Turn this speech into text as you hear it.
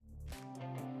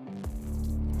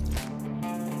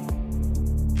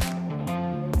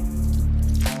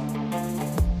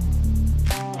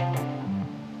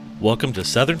Welcome to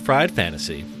Southern Fried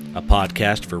Fantasy, a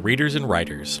podcast for readers and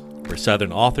writers, where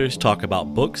Southern authors talk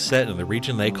about books set in the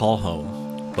region they call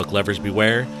home. Book lovers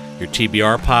beware, your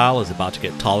TBR pile is about to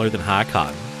get taller than high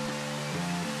cotton.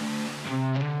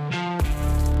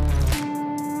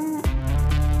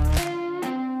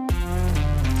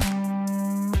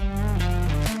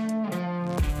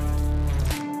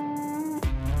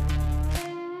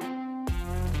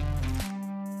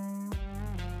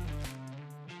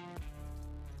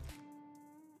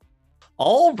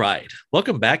 All right.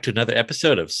 Welcome back to another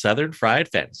episode of Southern Fried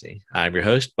Fantasy. I'm your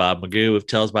host, Bob Magoo of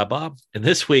Tales by Bob. And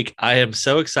this week, I am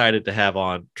so excited to have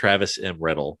on Travis M.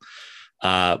 Riddle.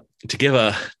 To give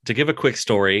a quick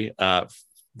story,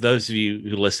 those of you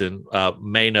who listen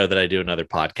may know that I do another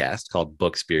podcast called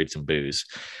Book, Spirits, and Booze.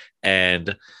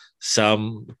 And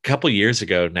some couple years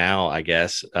ago now, I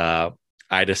guess, I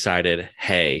decided,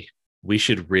 hey, we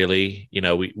should really,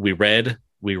 we read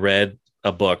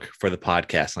a book for the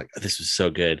podcast. Like, this was so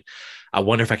good. I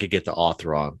wonder if I could get the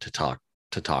author on to talk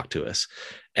to us.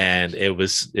 And it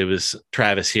was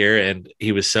Travis here, and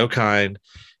he was so kind,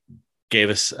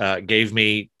 gave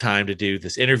me time to do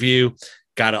this interview,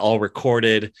 got it all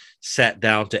recorded, sat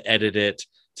down to edit it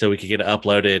so we could get it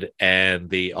uploaded, and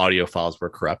the audio files were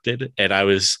corrupted. And I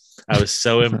was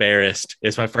so embarrassed.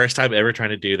 It's my first time ever trying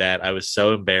to do that. I was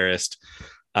so embarrassed.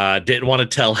 Didn't want to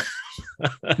tell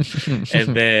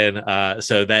and then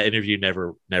so that interview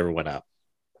never went up,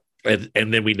 and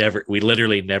then we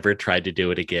literally never tried to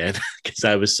do it again because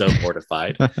I was so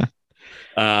mortified.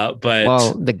 But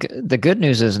well, the good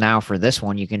news is now for this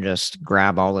one, you can just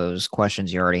grab all those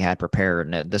questions you already had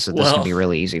prepared, and this can be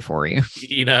really easy for you.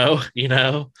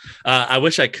 I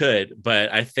wish I could,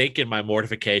 but I think in my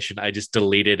mortification, I just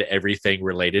deleted everything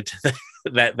related to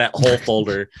that whole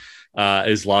folder.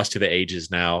 Is lost to the ages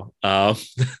now. But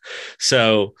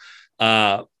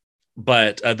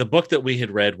the book that we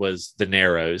had read was The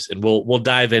Narrows, and we'll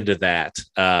dive into that.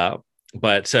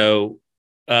 But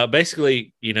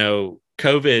basically,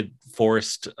 COVID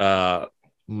forced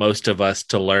most of us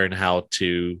to learn how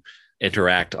to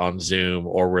interact on Zoom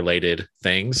or related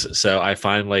things. So I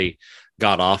finally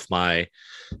got off my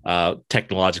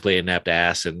technologically inept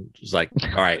ass and was like,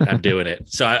 all right, I'm doing it.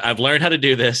 So I've learned how to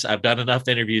do this. I've done enough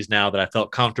interviews now that I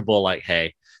felt comfortable, like,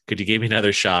 hey, could you give me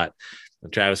another shot?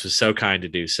 And Travis was so kind to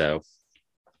do so.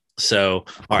 So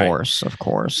of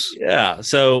course. Yeah.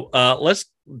 So let's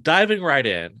diving right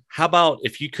in. How about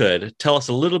if you could tell us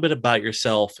a little bit about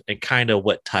yourself and kind of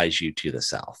what ties you to the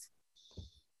South?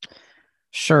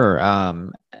 Sure.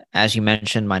 As you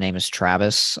mentioned, my name is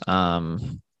Travis.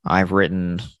 I've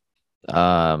written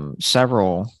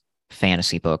several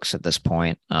fantasy books at this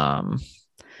point.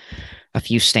 A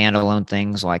few standalone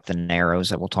things like The Narrows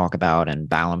that we'll talk about, and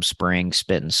Balam Spring,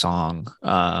 Spit and Song.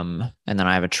 And then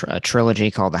I have a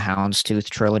trilogy called the Houndstooth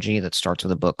Trilogy that starts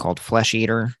with a book called Flesh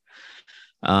Eater.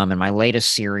 And my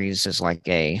latest series is like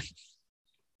a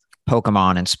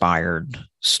Pokemon-inspired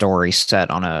story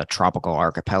set on a tropical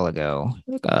archipelago.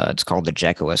 It's called the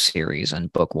Jekoa series,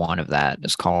 and book one of that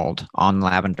is called On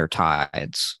Lavender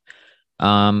Tides.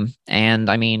 And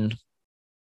I mean,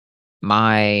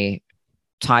 my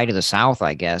tie to the South,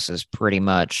 I guess, is pretty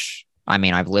much,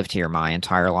 I've lived here my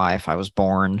entire life. I was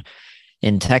born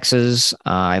in Texas.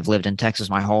 I've lived in Texas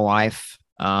my whole life,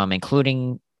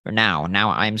 including now.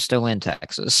 Now I'm still in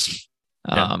Texas,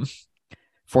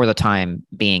 for the time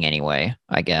being anyway,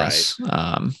 I guess.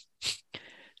 Right.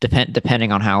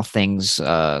 Depending on how things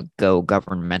go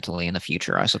governmentally in the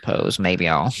future, I suppose, maybe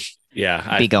I'll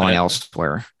be going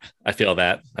elsewhere. I feel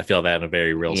that in a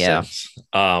very real sense.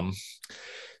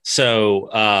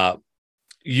 So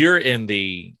you're in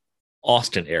the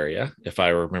Austin area, if I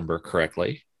remember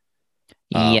correctly.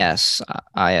 Yes,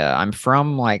 I'm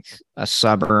from like a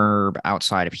suburb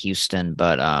outside of Houston,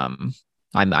 but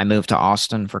I moved to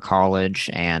Austin for college,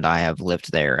 and I have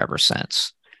lived there ever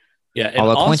since. Yeah.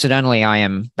 Although coincidentally, I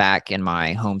am back in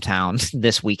my hometown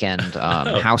this weekend,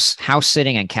 house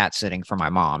sitting and cat sitting for my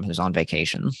mom, who's on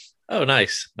vacation. Oh,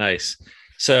 nice.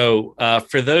 So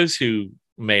for those who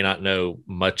may not know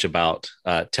much about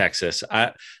Texas,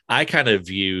 I kind of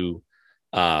view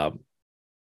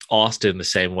Austin the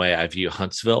same way I view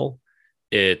Huntsville.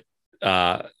 It's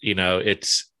in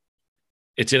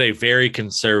a very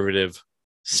conservative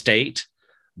state,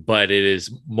 but it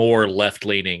is more left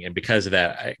leaning, and because of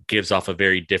that, it gives off a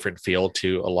very different feel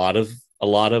to a lot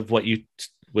of what you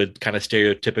would kind of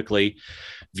stereotypically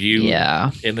view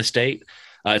in the state.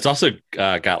 It's also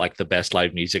got like the best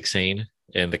live music scene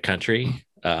in the country.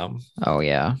 Oh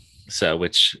yeah. So,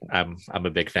 which I'm a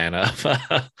big fan of.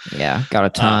 Yeah, got a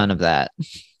ton of that.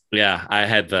 Yeah, I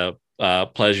had the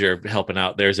pleasure of helping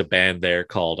out. There's a band there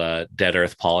called Dead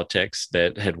Earth Politics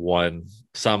that had won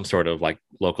some sort of like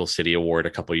local city award a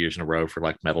couple years in a row for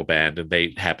like metal band, and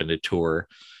they happened to tour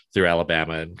through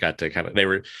Alabama and got to kind of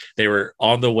they were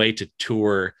on the way to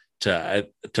tour to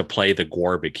play the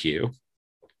Barbecue.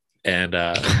 And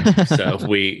so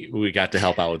we got to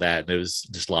help out with that, and it was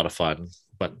just a lot of fun.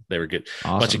 But they were good,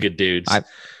 Awesome. bunch of good dudes.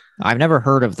 I've never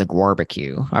heard of the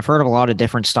barbecue. I've heard of a lot of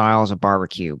different styles of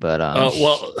barbecue, but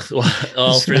for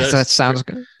those, that sounds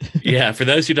good. Yeah, for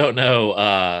those who don't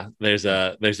know, there's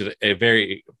a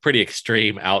very pretty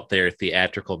extreme out there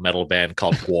theatrical metal band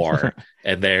called Gwar,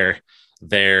 and they're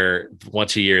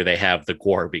once a year they have the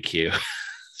Barbecue.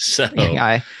 So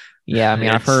I mean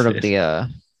I've heard of the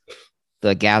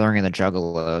Gathering of the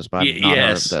Juggalos, but I've not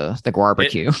heard of the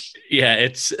barbecue.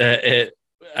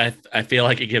 I feel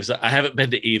like it gives. I haven't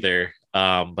been to either,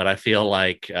 but I feel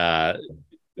like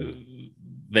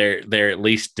they're at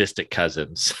least distant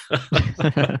cousins.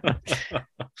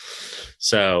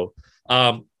 So,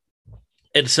 and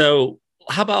so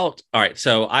how about all right?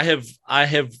 So I have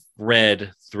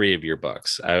read 3 of your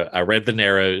books. I read The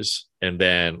Narrows and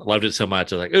then loved it so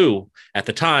much. I was like, ooh, at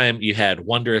the time you had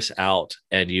Wondrous out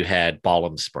and you had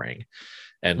Ballum Spring.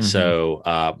 And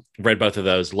so read both of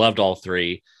those, loved all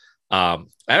 3. I'm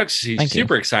actually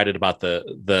super excited about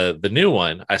the new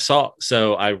one. I see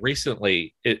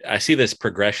this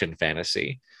progression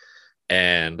fantasy,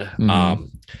 and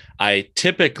I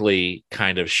typically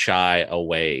kind of shy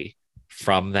away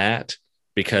from that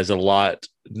because a lot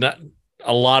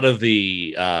of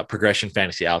the progression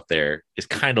fantasy out there is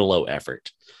kind of low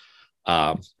effort.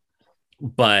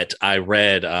 But I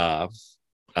read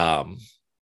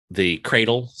the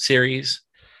Cradle series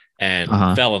and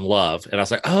fell in love. And I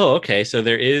was like, oh, okay. So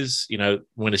there is,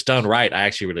 when it's done right, I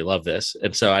actually really love this.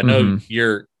 And so I know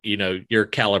your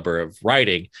caliber of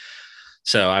writing.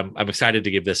 So I'm excited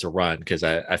to give this a run because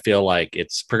I feel like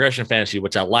it's progression fantasy,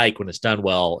 which I like when it's done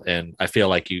well. And I feel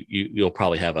like you'll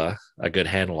probably have a good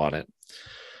handle on it.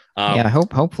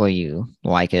 Hopefully you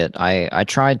like it. I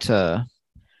tried to,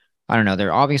 I don't know,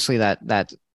 there obviously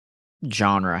that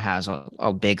genre has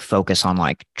a big focus on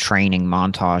like training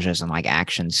montages and like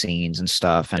action scenes and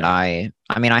stuff. And I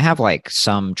mean, I have like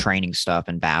some training stuff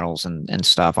and battles and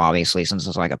stuff, obviously, since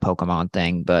it's like a Pokemon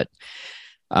thing. But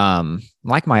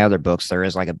like my other books, there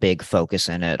is like a big focus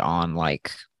in it on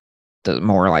like the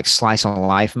more like slice of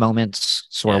life moments,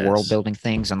 sort of world building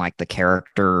things, and like the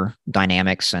character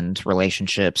dynamics and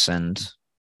relationships and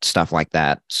stuff like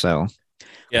that. So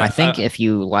I think if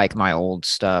you like my old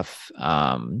stuff,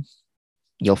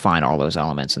 you'll find all those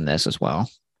elements in this as well.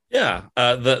 Yeah.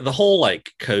 The whole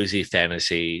like cozy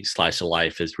fantasy slice of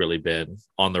life has really been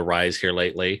on the rise here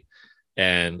lately.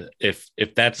 And if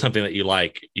that's something that you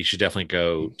like, you should definitely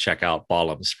go check out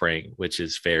Ballum Spring, which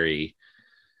is very,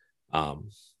 very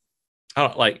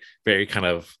kind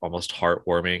of almost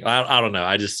heartwarming. I don't know.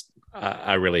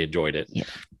 I really enjoyed it.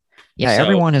 Yeah,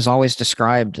 everyone has always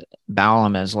described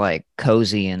Ballum as like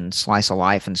cozy and slice of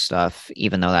life and stuff,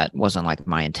 even though that wasn't like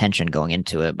my intention going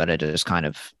into it, but it just kind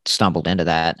of stumbled into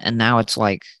that. And now it's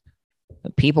like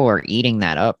people are eating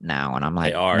that up now. And I'm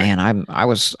like, man, I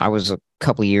was a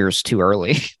couple of years too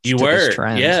early. You were, this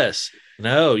trend. Yes.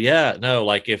 No, yeah, no.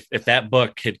 Like if that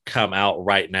book had come out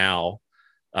right now,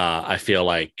 I feel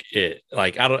like it,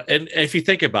 like, I don't, and if you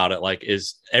think about it, like,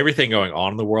 is everything going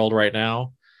on in the world right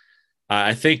now?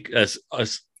 I think I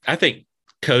think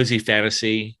cozy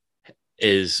fantasy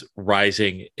is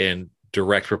rising in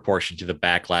direct proportion to the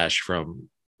backlash from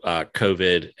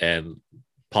COVID and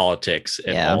politics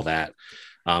and all that.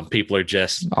 People are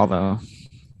just,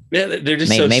 they're just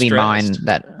maybe mine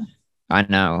that I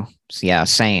know. Yeah,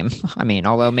 same. I mean,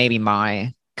 although maybe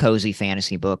my cozy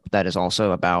fantasy book that is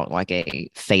also about like a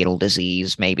fatal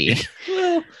disease, maybe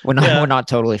would not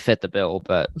totally fit the bill,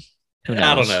 but who knows?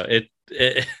 I don't know.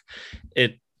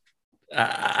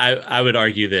 I would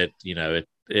argue that,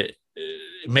 it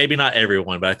maybe not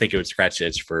everyone, but I think it would scratch the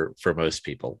itch for most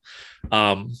people.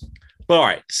 But all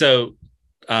right. So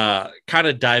kind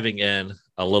of diving in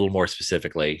a little more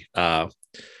specifically, The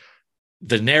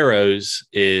Narrows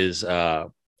is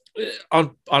on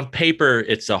paper,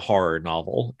 it's a horror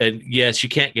novel. And yes, you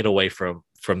can't get away from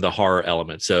the horror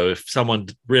element. So if someone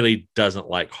really doesn't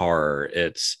like horror,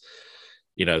 it's,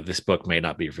 this book may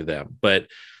not be for them. But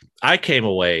I came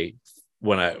away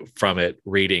from it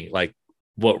reading, like,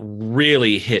 what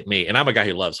really hit me, and I'm a guy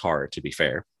who loves horror, to be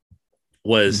fair,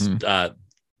 was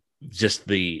just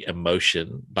the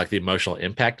emotion, like the emotional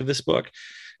impact of this book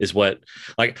is what,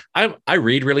 like, I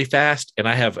read really fast and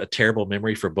I have a terrible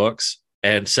memory for books.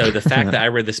 And so the fact that I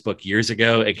read this book years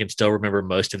ago and can still remember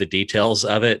most of the details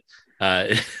of it,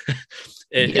 Uh,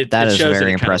 Yeah, that it is shows that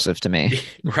very it kind of impressive to me.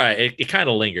 right. It kind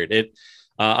of lingered. It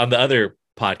on the other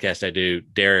podcast I do,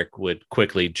 Derek would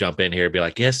quickly jump in here and be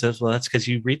like, "Yes, that's because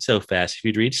you read so fast. If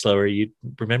you'd read slower, you'd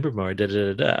remember more." Da,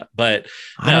 da, da, da. But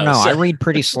I don't no, know. I so read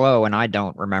pretty slow and I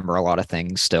don't remember a lot of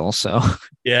things still. So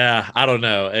yeah, I don't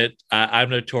know. I'm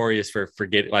notorious for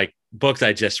forgetting like books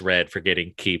I just read,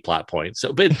 forgetting key plot points.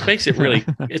 So, but it makes it really.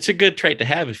 It's a good trait to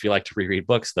have if you like to reread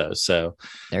books, though. So,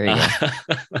 there you go.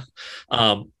 uh,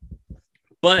 um,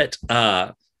 but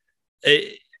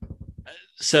it,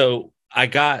 so I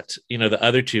got the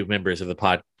other two members of the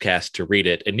podcast to read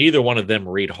it, and neither one of them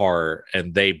read horror,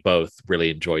 and they both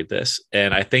really enjoyed this.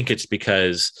 And I think it's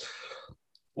because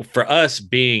for us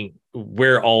being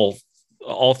we're all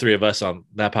three of us on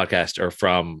that podcast are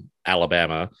from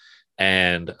Alabama,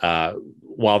 and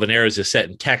while the Narrows is set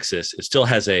in Texas, it still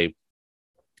has a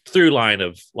through line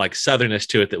of like southernness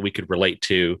to it that we could relate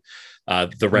to. The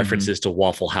Mhm. references to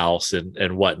Waffle House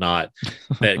and whatnot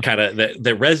that kind of that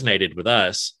resonated with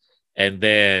us, and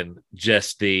then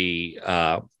just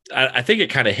I think it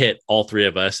kind of hit all three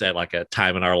of us at like a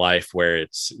time in our life where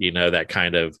it's that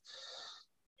kind of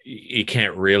you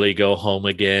can't really go home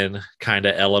again kind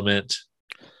of element.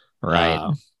 Right.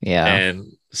 uh, Yeah. and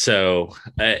so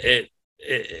it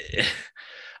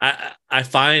I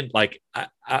find like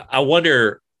I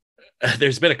wonder.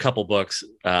 There's been a couple books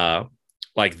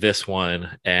like this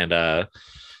one and oh,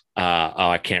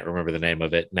 I can't remember the name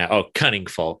of it now. Oh, Cunning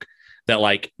Folk. That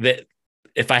like that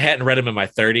if I hadn't read them in my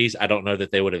 30s, I don't know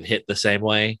that they would have hit the same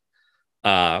way.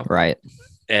 Uh, Right.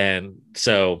 and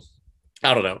so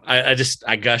I don't know.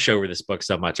 I gush over this book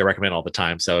so much. I recommend all the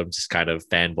time. So I'm just kind of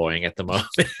fanboying at the moment.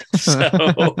 So,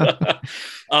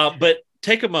 but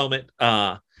take a moment,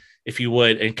 if you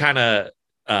would, and kind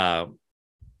of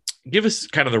give us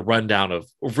kind of the rundown of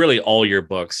really all your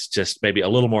books, just maybe a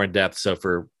little more in depth. So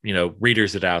for,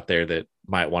 readers that out there that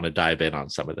might want to dive in on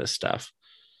some of this stuff.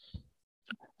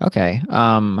 Okay.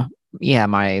 Yeah,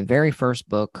 my very first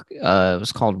book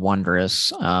was called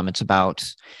Wondrous. It's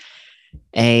about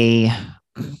a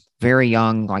very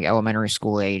young, like elementary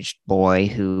school aged boy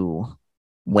who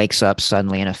wakes up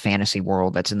suddenly in a fantasy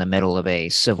world that's in the middle of a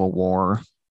civil war.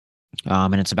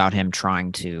 And it's about him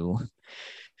trying to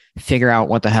figure out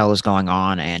what the hell is going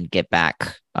on and get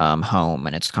back home.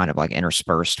 And it's kind of like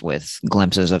interspersed with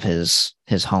glimpses of his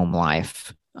home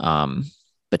life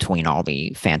between all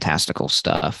the fantastical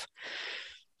stuff.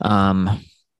 Um,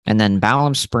 and then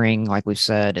Balam Spring, like we've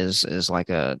said, is like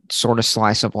a sort of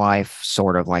slice of life,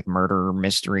 sort of like murder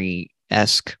mystery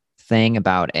esque thing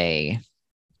about a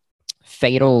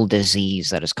fatal disease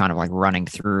that is kind of like running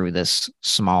through this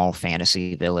small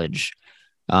fantasy village.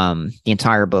 The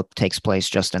entire book takes place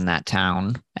just in that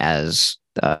town as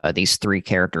these three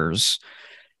characters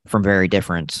from very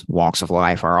different walks of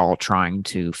life are all trying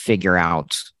to figure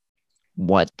out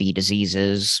what the disease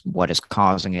is, what is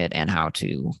causing it, and how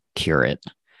to cure it.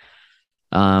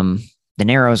 Um, the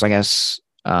Narrows, I guess,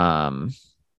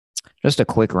 just a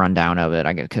quick rundown of it,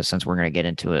 I guess, because since we're going to get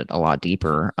into it a lot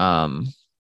deeper.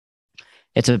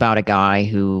 It's about a guy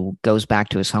who goes back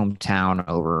to his hometown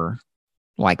over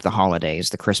like the holidays,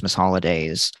 the Christmas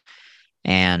holidays,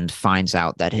 and finds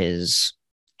out that his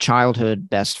childhood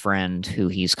best friend, who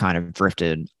he's kind of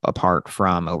drifted apart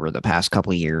from over the past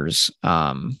couple of years,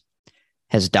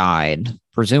 has died,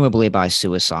 presumably by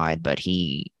suicide, but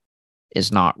he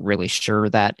is not really sure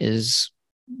that is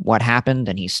what happened,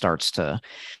 and he starts to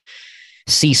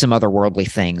see some otherworldly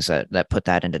things that put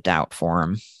that into doubt for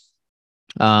him.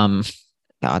 Um,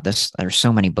 God, there's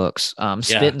so many books. Spit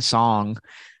Yeah. and Song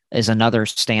is another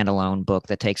standalone book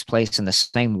that takes place in the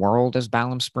same world as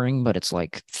Balam Spring, but it's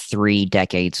like 3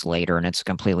 decades later, and it's a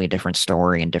completely different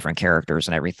story and different characters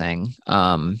and everything.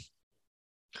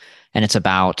 And it's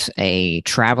about a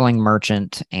traveling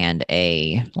merchant and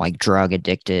a like drug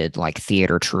addicted like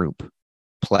theater troupe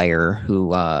player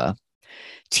who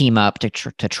team up to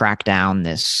track down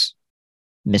this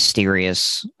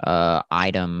mysterious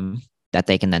item that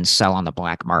they can then sell on the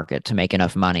black market to make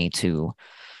enough money to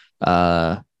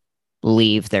uh,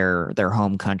 leave their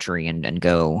home country and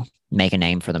go make a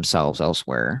name for themselves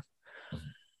elsewhere.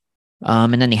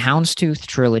 And then the Houndstooth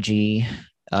trilogy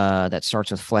that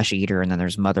starts with Flesh Eater, and then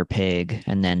there's Mother Pig,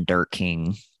 and then Dirt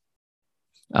King.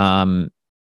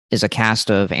 Is a cast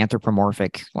of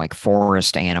anthropomorphic like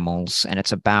forest animals, and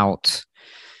it's about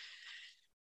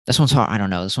this one's hard. I don't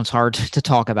know. This one's hard to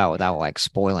talk about without like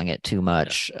spoiling it too Yeah.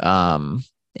 much.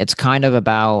 It's kind of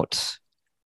about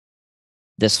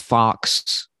this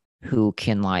fox who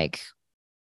can like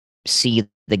see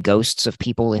the ghosts of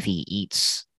people if he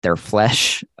eats their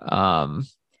flesh.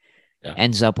 Yeah.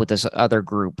 ends up with this other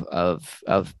group of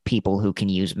people who can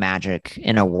use magic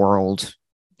in a world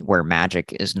where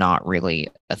magic is not really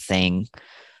a thing.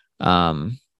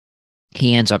 Um,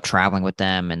 he ends up traveling with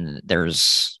them, and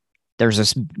there's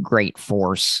this great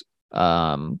force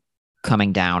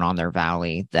coming down on their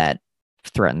valley that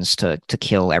threatens to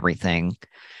kill everything,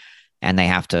 and they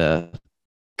have to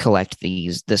collect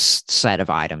this set of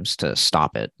items to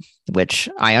stop it, which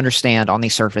I understand on the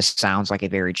surface sounds like a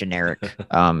very generic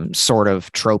sort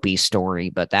of tropey story,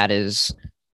 but that is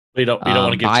You don't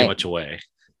want to give too by much away.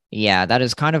 yeah, that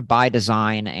is kind of by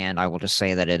design, and I will just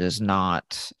say that it is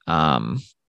not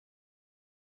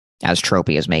as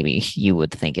tropey as maybe you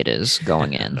would think it is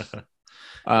going in.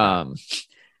 Yeah.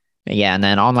 Yeah, and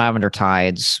then on Lavender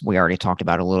Tides, we already talked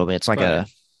about it a little bit. It's like Right.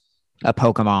 a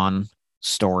Pokemon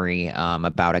story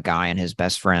about a guy and his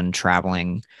best friend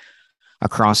traveling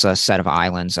across a set of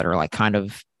islands that are like kind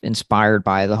of inspired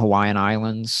by the Hawaiian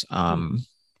Islands.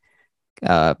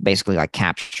 Basically like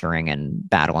capturing and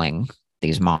battling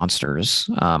these monsters,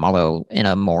 although in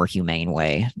a more humane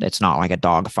way. It's not like a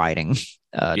dog fighting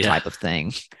Yeah. type of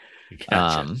thing.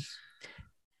 Gotcha. Um,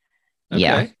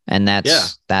 yeah, Okay. and Yeah.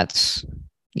 that's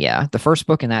yeah. The first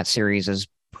book in that series is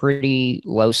pretty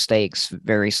low stakes,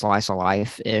 very slice of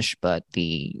life ish, but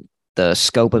the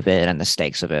scope of it and the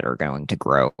stakes of it are going to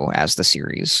grow as the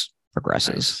series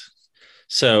progresses. Nice.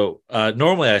 So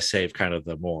normally I save kind of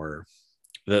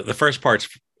the first parts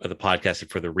of the podcast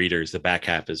for the readers. The back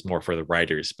half is more for the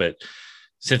writers. But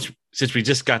since we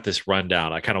just got this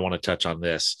rundown, I kind of want to touch on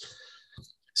this.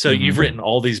 So you've Mm-hmm. written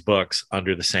all these books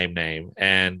under the same name,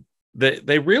 and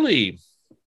they really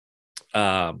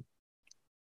um,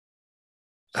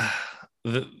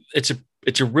 it's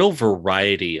a real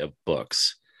variety of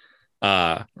books.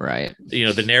 Uh, Right.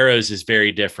 the Narrows is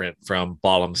very different from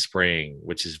Ballum Spring,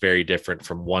 which is very different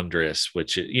from Wondrous,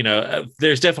 which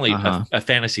there's definitely Uh-huh. a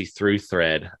fantasy through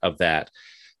thread of that.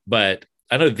 But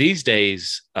I know these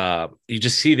days you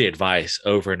just see the advice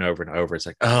over and over and over. It's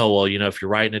like, oh well, if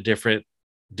you're writing a different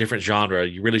genre,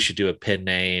 you really should do a pen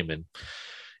name and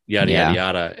yada yada Yeah.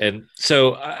 yada. And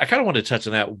so I kind of want to touch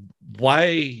on that.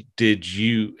 Why did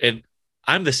you? And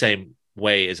I'm the same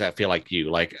way as I feel like you.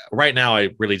 Like right now, I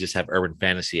really just have urban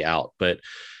fantasy out, but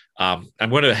I'm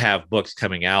going to have books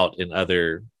coming out in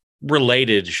other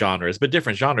related genres, but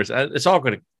different genres. It's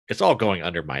all going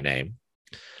under my name.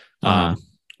 Uh-huh. Um,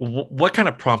 what kind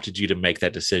of prompted you to make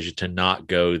that decision to not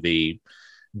go the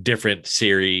different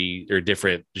series or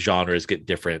different genres, get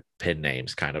different pen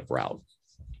names kind of route?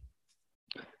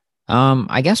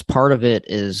 I guess part of it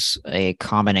is a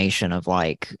combination of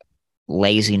like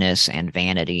laziness and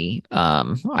vanity. I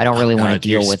don't Oh really want to God,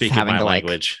 you're deal with speaking having my to like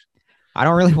language. I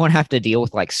don't really want to have to deal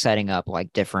with like setting up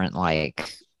like different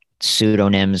like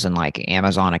pseudonyms and like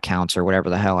Amazon accounts or whatever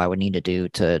the hell I would need to do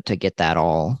to get that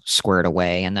all squared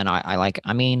away. And then I like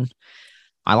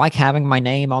having my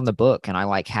name on the book, and I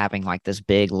like having like this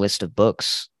big list of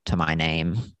books to my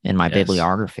name in my Yes.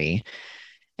 bibliography.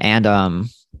 And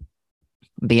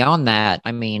beyond that,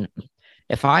 I mean,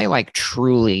 if I like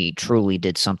truly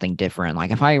did something different,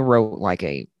 like if I wrote like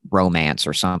a romance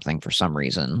or something for some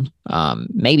reason,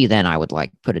 maybe then I would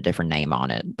like put a different name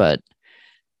on it. But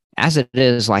as it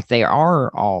is, like they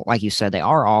are all, like you said, they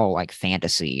are all like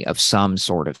fantasy of some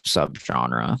sort of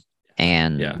subgenre.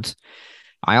 Yeah. And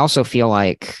I also feel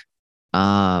like,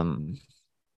 um,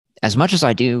 as much as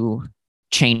I do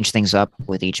change things up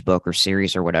with each book or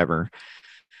series or whatever,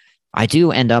 I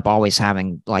do end up always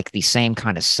having like the same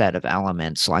kind of set of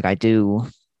elements. Like I do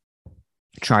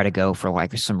try to go for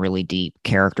like some really deep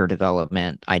character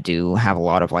development. I do have a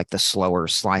lot of like the slower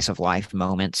slice of life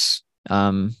moments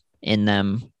in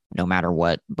them, no matter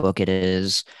what book it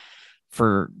is.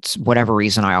 For whatever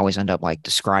reason, I always end up like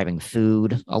describing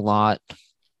food a lot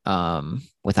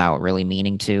without really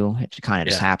meaning to. It kind of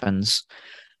just Yeah. happens.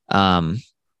 Um,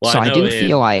 Well, so I I know do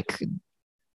feel in like,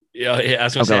 yeah, I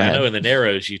was going oh, to say go I know ahead. in the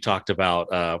Narrows you talked about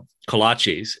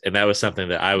kolaches, and that was something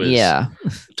that I was Yeah.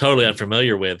 totally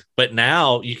unfamiliar with. But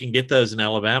now you can get those in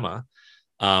Alabama.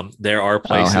 There are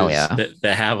Oh, hell places yeah.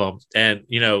 that have them, and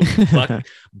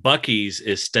Bucky's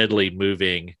is steadily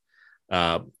moving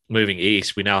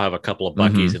east. We now have a couple of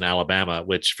Bucky's hmm in Alabama,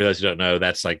 which for those who don't know,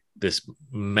 that's like this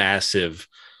massive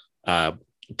uh,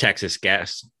 Texas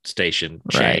gas station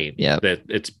Right. chain Yep. that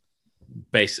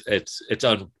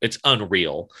it's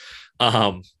unreal.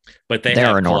 Um, but they They're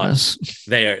have enormous.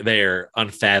 they are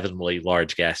unfathomably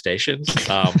large gas stations.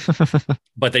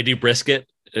 But they do brisket.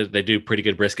 They do pretty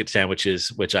good brisket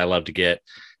sandwiches, which I love to get,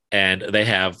 and they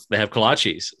have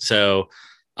kolaches. So,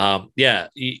 yeah,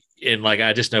 and like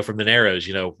I just know from the Narrows,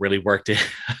 really worked it.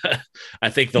 I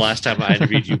think the last time I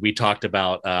interviewed you, we talked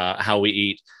about how we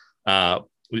eat.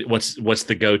 What's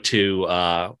the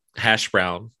go-to hash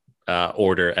brown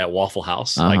order at Waffle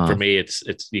House? Like for me, it's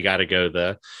you got to go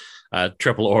the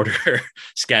triple order,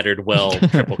 scattered well,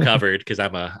 triple covered, because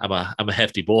I'm a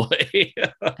hefty boy.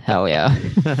 Hell yeah.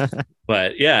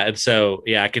 But yeah, and so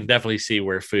yeah, I can definitely see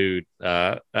where food.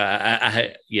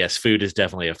 Yes, food is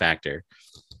definitely a factor.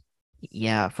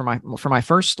 Yeah, for my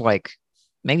first like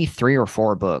maybe 3 or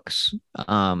 4 books,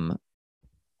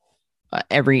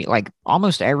 every like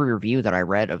almost every review that I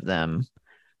read of them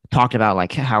talked about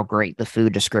like how great the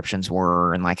food descriptions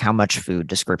were and like how much food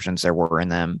descriptions there were in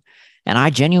them. And I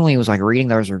genuinely was like reading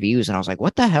those reviews and I was like,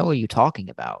 what the hell are you talking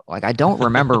about? Like, I don't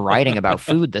remember writing about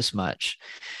food this much.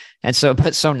 And so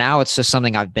now it's just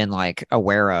something I've been like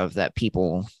aware of that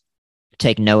people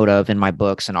take note of in my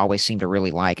books and always seem to really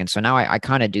like. And so now I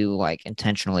kind of do like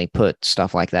intentionally put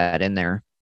stuff like that in there.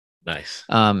 Nice.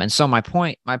 And so my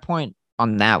point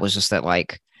on that was just that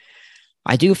like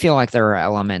I do feel like there are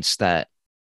elements that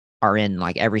are in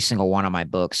like every single one of my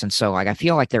books. And so like I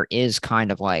feel like there is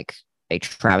kind of like a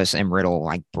Travis M. Riddle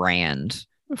like brand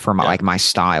for my Yeah. like my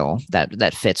style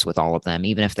that fits with all of them,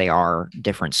 even if they are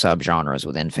different subgenres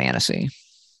within fantasy.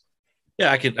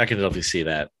 Yeah, I can definitely see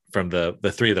that from the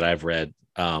three that I've read.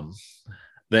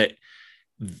 That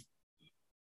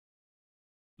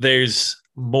there's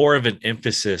more of an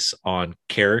emphasis on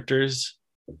characters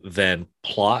than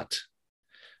plot.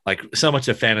 Like so much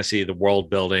of fantasy, the world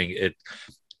building,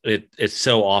 it's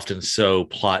so often so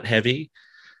plot heavy.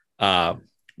 Uh,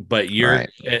 but you're Right.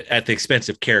 at the expense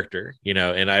of character,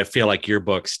 and I feel like your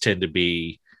books tend to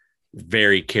be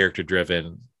very character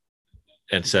driven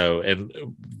and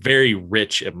very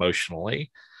rich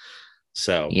emotionally.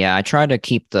 So Yeah, I try to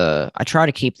keep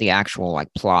the actual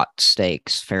like plot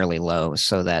stakes fairly low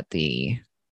so that the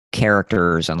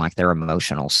characters and like their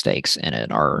emotional stakes in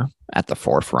it are at the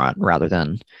forefront rather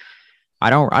than I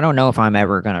don't know if I'm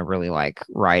ever gonna really like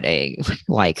write a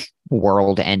like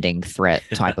world ending threat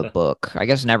type of book. I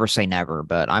guess never say never,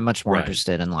 but I'm much more right.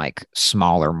 interested in like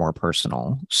smaller, more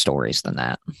personal stories than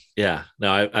that. Yeah,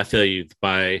 no, I feel you.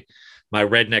 My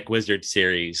redneck wizard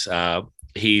series,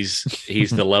 he's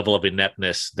the level of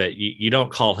ineptness that you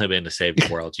don't call him in to save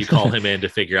the world. You call him in to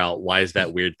figure out why is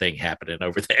that weird thing happening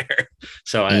over there.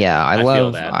 So Yeah, I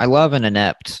feel that. I love an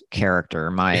inept character.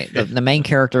 The main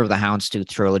character of the Houndstooth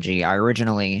trilogy,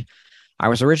 I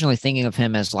was originally thinking of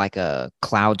him as like a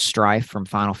Cloud Strife from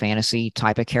Final Fantasy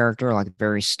type of character, like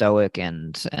very stoic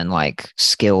and like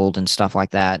skilled and stuff like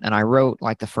that. And I wrote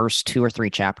like the first 2 or 3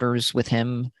 chapters with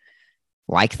him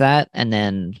like that, and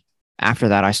then after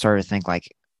that I started to think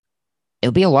like it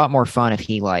would be a lot more fun if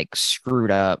he like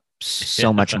screwed up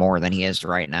so much more than he is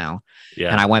right now. And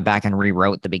Yeah, I went back and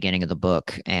rewrote the beginning of the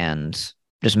book and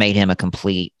just made him a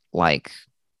complete like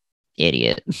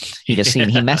idiot. He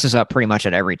messes up pretty much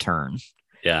at every turn,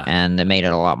 yeah, and it made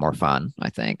it a lot more fun, I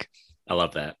think. I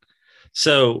love that.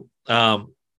 So,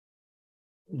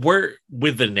 we're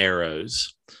with the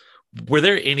Narrows. Were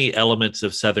there any elements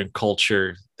of Southern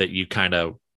culture that you kind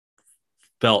of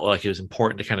felt like it was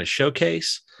important to kind of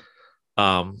showcase?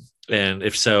 And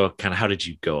if so, kind of how did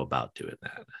you go about doing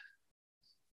that?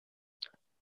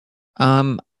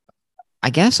 Um, I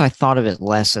guess I thought of it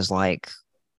less as like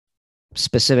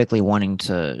specifically wanting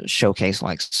to showcase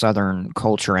like Southern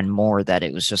culture and more that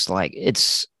it was just like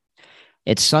it's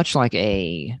such like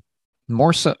a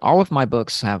more so all of my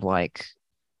books have like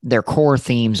their core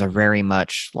themes are very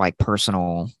much like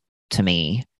personal to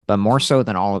me, but more so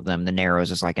than all of them, The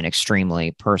Narrows is like an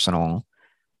extremely personal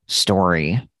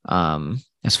story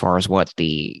as far as what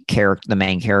the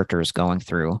main character is going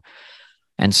through.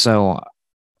 And so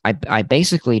I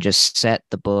basically just set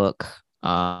the book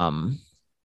in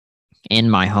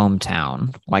my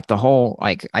hometown. Like the whole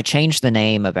like I changed the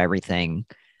name of everything,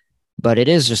 but it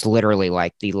is just literally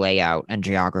like the layout and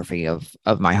geography of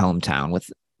my hometown with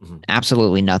Mhm.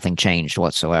 absolutely nothing changed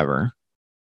whatsoever.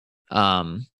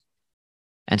 Um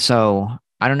and so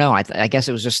I don't know, I guess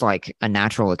it was just like a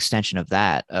natural extension of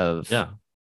that of Yeah,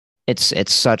 it's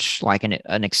such like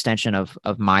an extension of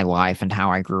my life and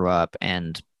how I grew up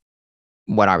and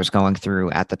what I was going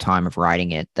through at the time of writing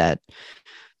it that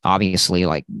obviously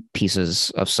like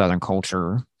pieces of Southern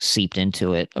culture seeped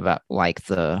into it about like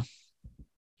the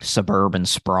suburban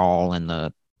sprawl and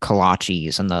the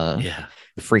kolaches and the yeah,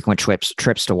 frequent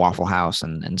trips to Waffle House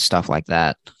and stuff like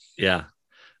that. yeah.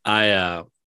 I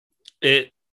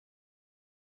it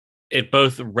it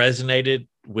both resonated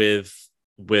with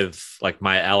like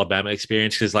my Alabama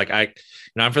experience because like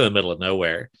I'm from the middle of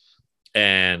nowhere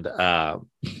and I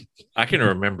can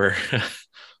remember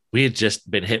we had just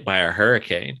been hit by a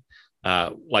hurricane,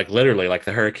 like literally, like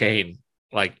the hurricane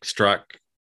like struck,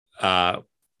 uh,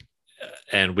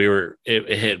 and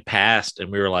it had passed,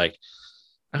 and we were like,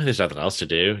 I mean, there's nothing else to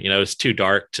do. It's too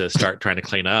dark to start trying to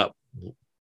clean up.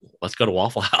 Let's go to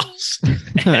Waffle House.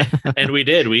 And we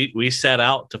did. We set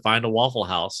out to find a Waffle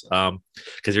House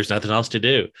because there's nothing else to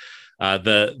do.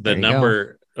 The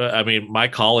number, I mean, my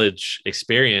college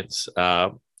experience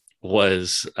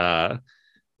was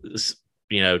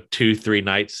 2-3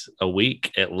 nights a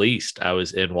week at least. I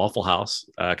was in Waffle House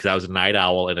because I was a night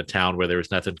owl in a town where there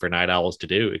was nothing for night owls to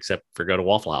do except for go to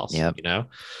Waffle House. Yep.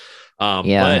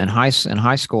 But in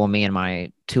high school, me and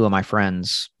my two of my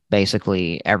friends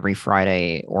basically every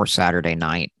Friday or Saturday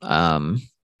night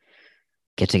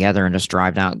get together and just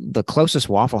drive down. The closest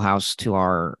Waffle House to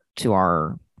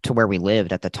where we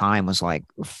lived at the time was like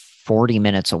 40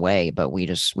 minutes away, but we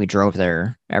drove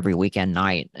there every weekend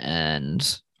night,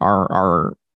 and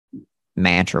our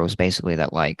mantra was basically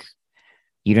that, like,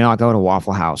 you do not go to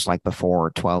Waffle House like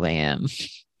before 12 a.m.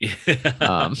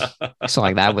 So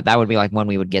like that would be like when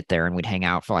we would get there and we'd hang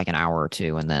out for like an hour or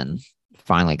two and then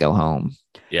finally go home.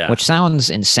 Yeah. Which sounds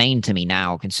insane to me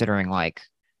now, considering like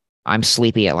I'm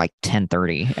sleepy at like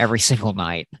 10:30 every single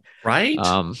night. Right.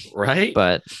 Right.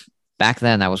 But back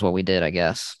then that was what we did, I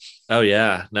guess. Oh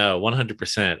yeah. No,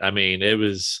 100%. I mean, it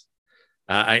was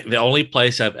the only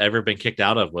place I've ever been kicked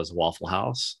out of was Waffle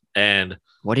House. And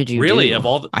what did you really do? of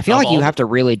all the, I feel like you have to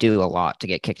really do a lot to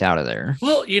get kicked out of there.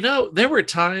 Well, there were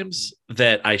times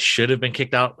that I should have been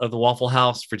kicked out of the Waffle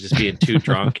House for just being too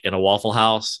drunk in a Waffle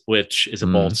House, which is a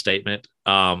bold statement.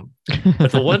 But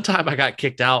the one time I got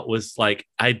kicked out was like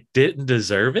I didn't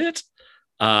deserve it.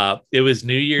 It was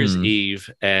New Year's Eve,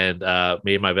 and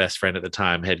me and my best friend at the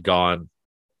time had gone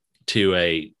to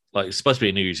it's supposed to be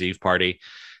a New Year's Eve party,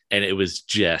 and it was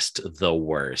just the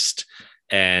worst.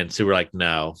 And so we're like,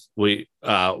 no,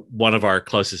 one of our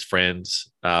closest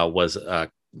friends was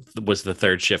the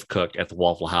third shift cook at the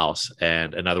Waffle House,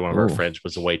 and another one of our friends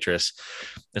was a waitress.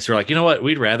 And so we're like, you know what?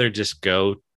 We'd rather just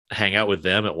go hang out with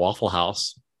them at Waffle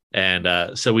House.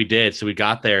 And so we did. So we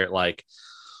got there at like,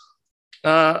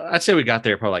 I'd say we got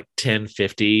there probably like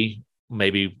 10:50,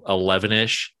 maybe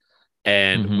 11-ish.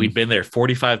 And we'd been there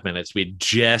 45 minutes. We'd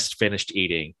just finished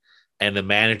eating. And the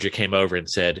manager came over and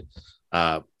said,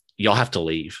 y'all have to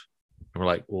leave. And we're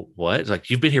like, well, what? It's like,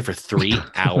 you've been here for 3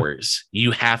 hours. You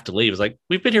have to leave. It's like,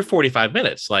 we've been here 45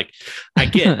 minutes. Like, I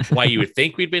get why you would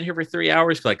think we'd been here for 3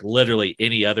 hours. Like, literally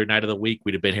any other night of the week,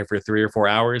 we'd have been here for 3 or 4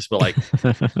 hours. But like,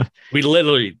 we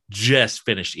literally just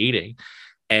finished eating.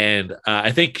 And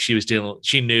I think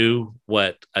she knew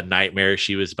what a nightmare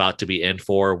she was about to be in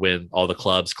for when all the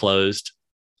clubs closed.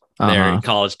 There in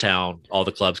College Town, all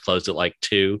the clubs closed at like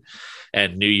 2.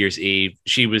 And New Year's Eve,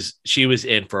 she was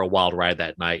in for a wild ride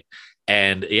that night.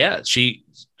 And yeah, we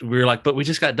were like, but we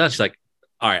just got done. She's like,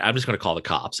 all right, I'm just going to call the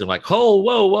cops. And I'm like, oh,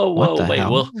 whoa, wait,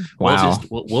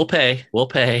 we'll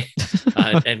pay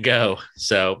and go.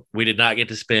 So we did not get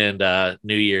to spend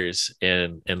New Year's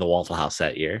in the Waffle House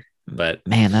that year. But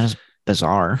man, that is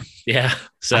bizarre. Yeah.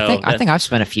 So I think I've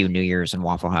spent a few New Year's in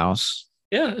Waffle House.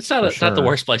 Yeah, it's not the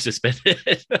worst place to spend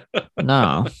it.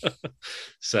 No.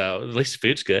 So at least the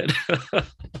food's good.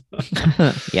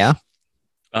 Yeah.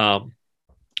 All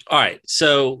right.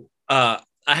 So I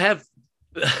have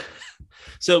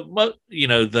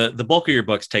the bulk of your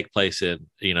books take place in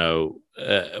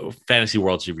fantasy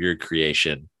worlds of your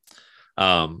creation.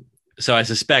 So I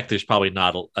suspect there's probably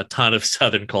not a ton of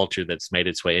Southern culture that's made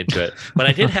its way into it. But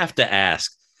I did have to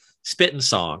ask, Spit and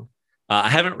Song. I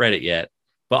haven't read it yet.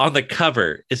 But on the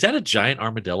cover, is that a giant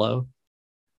armadillo?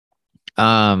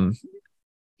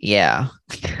 Yeah.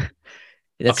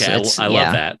 Okay, I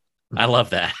love that. I love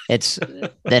that.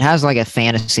 It has like a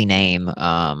fantasy name.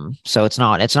 So it's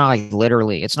not like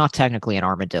literally, it's not technically an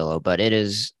armadillo, but it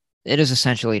is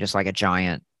essentially just like a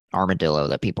giant armadillo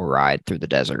that people ride through the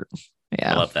desert.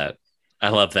 Yeah. I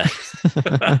love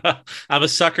that. I'm a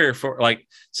sucker for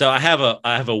so I have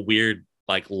a weird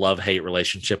like love-hate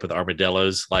relationship with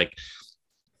armadillos. Like,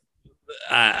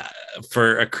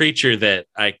 for a creature that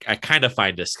I kind of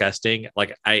find disgusting,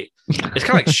 it's kind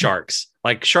of like sharks.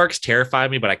 Like, sharks terrify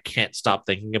me, but I can't stop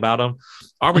thinking about them.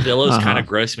 Armadillos kind of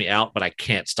gross me out, but I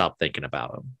can't stop thinking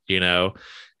about them.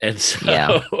 And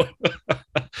so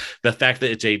the fact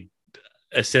that it's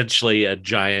essentially a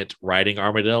giant riding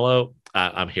armadillo,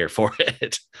 I'm here for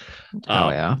it.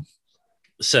 Yeah.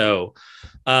 So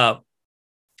I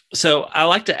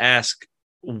like to ask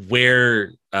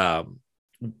where.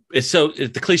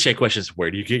 The cliche question is,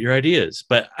 where do you get your ideas?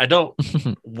 But I don't.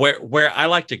 where I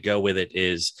like to go with it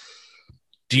is,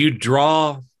 do you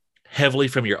draw heavily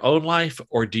from your own life,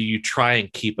 or do you try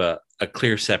and keep a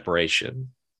clear separation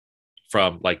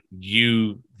from like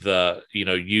your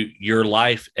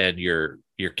life and your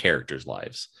characters'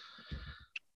 lives?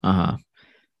 Uh-huh.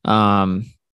 Um,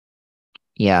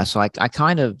 yeah, so I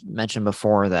kind of mentioned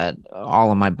before that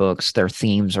all of my books, their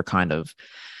themes are kind of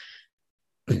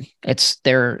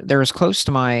they're as close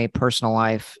to my personal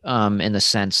life, in the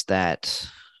sense that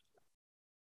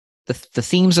the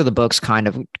themes of the books kind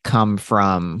of come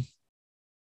from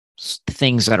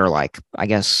things that are like, I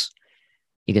guess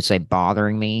you could say,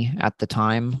 bothering me at the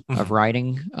time of Mhm.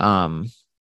 writing.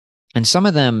 And some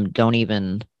of them don't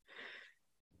even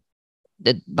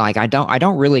like I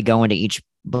don't really go into each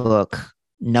book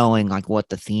knowing like what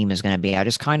the theme is going to be. I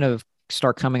just kind of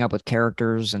start coming up with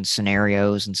characters and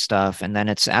scenarios and stuff, and then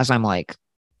it's as I'm like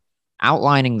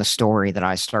outlining the story that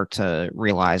I start to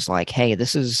realize like, hey,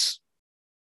 this is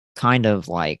kind of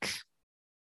like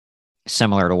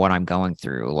similar to what I'm going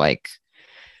through. Like,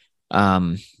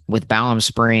 with Ballum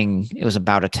Spring, it was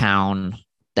about a town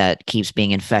that keeps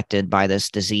being infected by this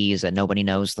disease that nobody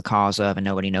knows the cause of and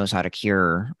nobody knows how to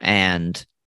cure. And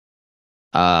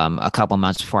a couple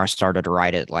months before I started to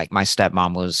write it, like my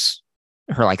stepmom was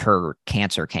her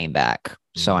cancer came back.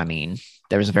 So I Mm. mean,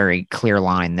 there was a very clear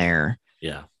line there.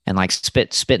 Yeah. And like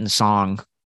Spit and Song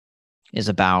is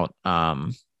about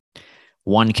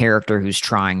one character who's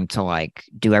trying to like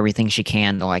do everything she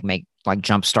can to like make like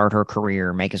jumpstart her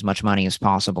career, make as much money as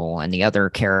possible, and the other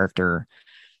character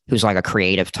who's like a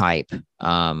creative type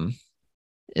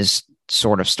is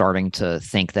sort of starting to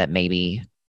think that maybe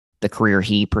the career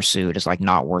he pursued is like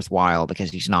not worthwhile because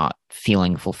he's not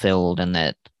feeling fulfilled and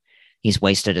that he's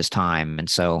wasted his time. And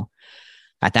so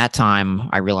at that time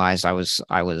I realized I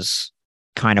was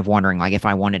kind of wondering like if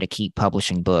I wanted to keep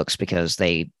publishing books because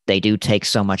they do take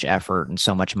so much effort and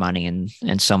so much money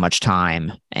and so much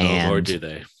time. Oh Lord, do And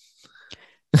they?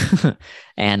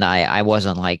 and I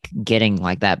wasn't like getting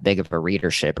like that big of a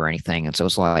readership or anything. And so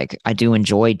it's like I do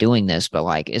enjoy doing this, but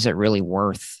like is it really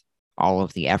worth all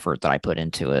of the effort that I put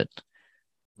into it?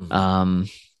 Mhm. Um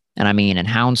and I mean, and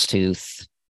Houndstooth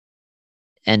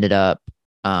ended up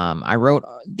I wrote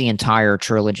the entire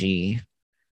trilogy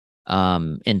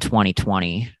in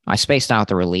 2020. I spaced out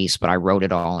the release, but I wrote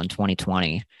it all in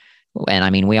 2020. And I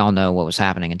mean, we all know what was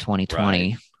happening in Right.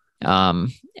 2020.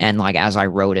 And like as I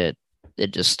wrote it,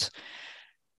 it just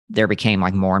there became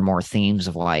like more and more themes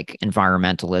of like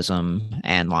environmentalism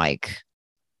and like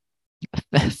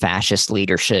fascist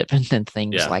leadership and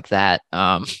things Yeah. like that.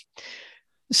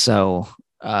 So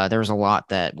there was a lot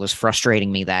that was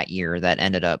frustrating me that year that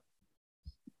ended up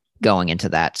going into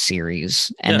that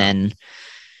series. And Yeah. then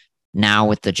now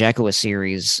with the Jekyll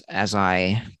series, as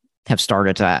I have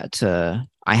started to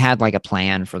I had like a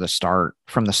plan for the start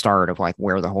from the start of like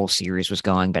where the whole series was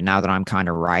going, but now that I'm kind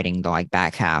of writing the like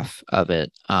back half of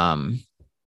it, I'm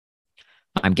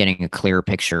getting a clear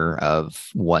picture of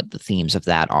what the themes of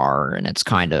that are, and it's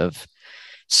kind Mhm. of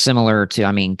similar to,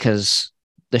 I mean, because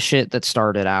the shit that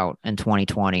started out in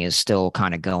 2020 is still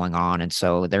kind of going on, and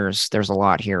so there's a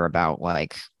lot here about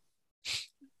like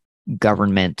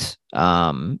government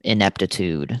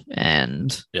ineptitude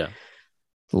and Yeah.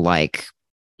 like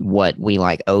what we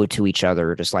like owe to each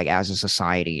other just like as a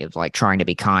society of like trying to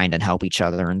be kind and help each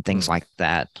other and things Mm. like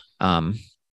that.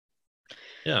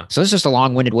 Yeah. So it's just a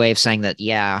long-winded way of saying that,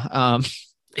 yeah,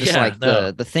 just Yeah. like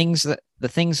No. the things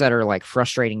that are like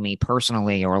frustrating me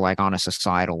personally or like on a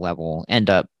societal level end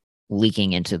up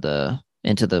leaking into the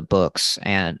books.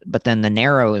 And but then the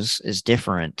Narrows is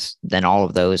different than all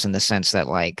of those in the sense that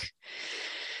like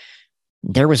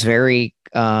there was very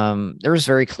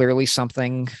clearly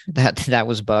something that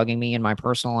was bugging me in my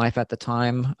personal life at the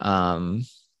time.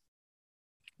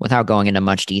 Without going into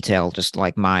much detail, just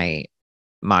like my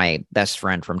best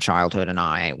friend from childhood and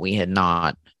I,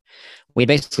 we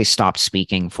basically stopped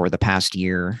speaking for the past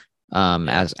year,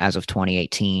 Yeah. as of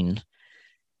 2018,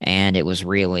 and it was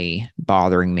really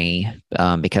bothering me,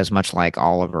 because much like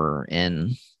Oliver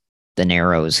in the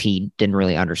Narrows, he didn't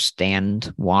really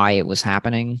understand why it was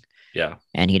happening, Yeah.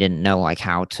 and he didn't know like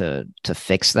how to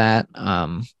fix that.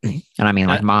 And I mean,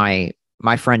 like I,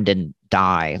 my friend didn't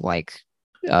die like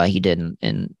he did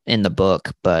in the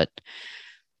book, but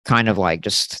kind of like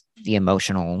just the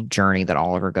emotional journey that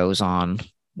Oliver goes on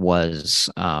was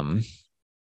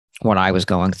what I was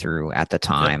going through at the yeah.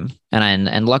 time.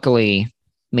 And luckily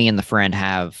me and the friend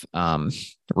have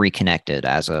reconnected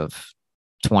as of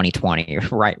 2020,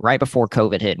 right before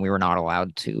COVID hit and we were not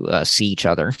allowed to see each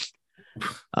other.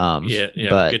 Yeah. Yeah.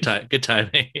 But Good time. Good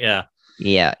timing. Yeah.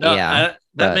 yeah, No, yeah. that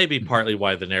But may be partly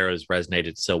why the Narrows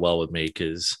resonated so well with me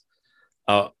because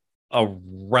uh,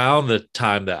 around the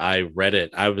time that I read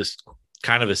it, I was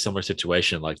kind of a similar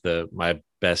situation. Like my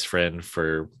best friend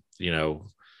for, you know,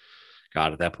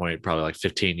 God, at that point, probably like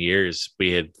 15 years,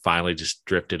 we had finally just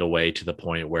drifted away to the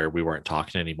point where we weren't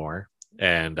talking anymore.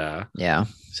 And Yeah.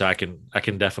 so I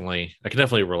can definitely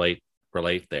relate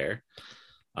there.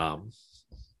 Um,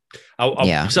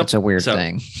 Yeah. It's a weird so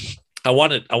thing. I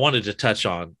wanted to touch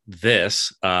on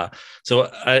this. So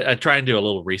I try and do a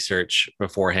little research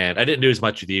beforehand. I didn't do as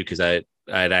much with you because I'd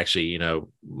actually, a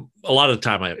lot of the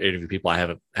time I interview people, I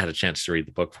haven't had a chance to read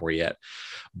the book for yet.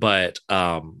 But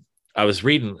I was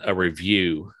reading a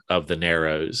review of The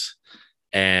Narrows,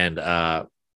 and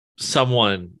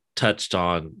someone touched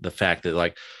on the fact that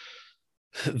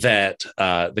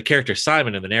the character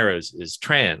Simon in The Narrows is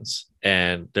trans,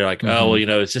 and they're like, oh, well, Hmm.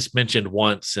 it's just mentioned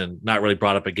once and not really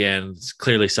brought up again. It's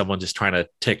clearly someone just trying to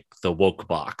tick the woke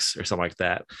box or something like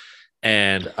that.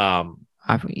 And I've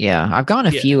gotten a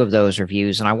yeah, few of those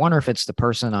reviews, and I wonder if it's the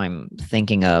person I'm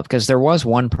thinking of, because there was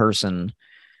one person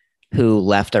who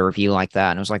left a review like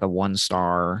that, and it was like a 1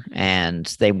 star, and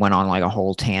they went on like a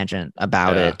whole tangent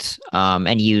about yeah, it,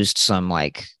 and used some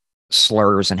like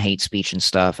slurs and hate speech and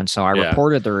stuff. And so I yeah.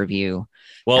 reported the review,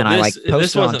 Well, and I this like this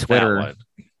posted on wasn't that Twitter. one.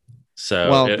 So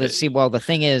Well, the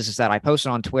thing is that I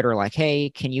posted on Twitter like, "Hey,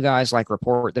 can you guys like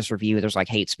report this review? There's like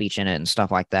hate speech in it and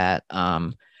stuff like that."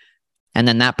 And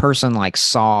then that person like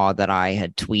saw that I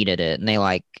had tweeted it, and they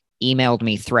like emailed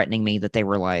me threatening me that they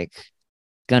were like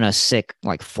gonna sick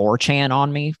like 4chan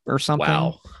on me or something.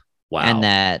 wow, And wow.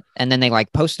 that, and then they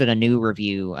like posted a new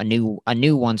review, a new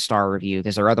 1 star review,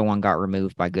 because their other one got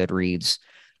removed by Goodreads,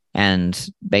 and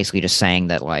basically just saying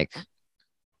that like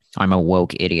I'm a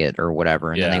woke idiot or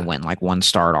whatever. And then they Yeah, went like 1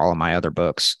 star all of my other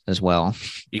books as well.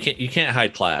 you can't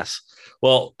hide class.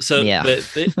 Well, so Yeah.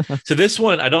 so this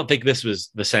one, I don't think this was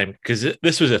the same because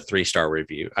this was a 3 star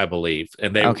review, I believe,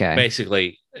 and they Okay.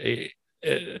 basically. Uh,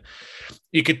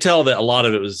 you could tell that a lot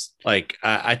of it was like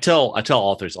I tell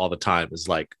authors all the time is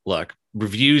like, look,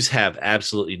 reviews have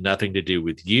absolutely nothing to do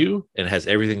with you and has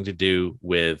everything to do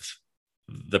with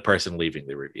the person leaving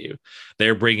the review.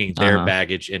 They're bringing their Uh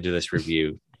baggage into this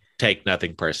review. Take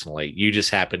nothing personally. You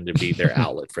just happen to be their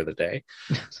outlet for the day.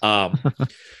 Um, huh.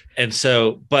 and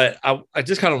so, but I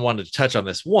just kind of wanted to touch on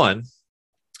this one.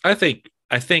 I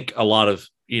think a lot of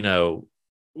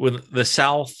when the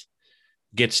South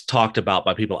gets talked about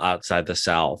by people outside the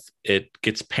South, it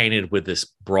gets painted with this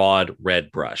broad red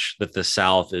brush that the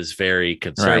South is very Right.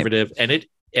 conservative, and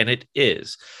it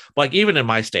is. Like even in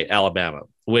my state, Alabama,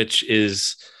 which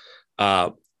is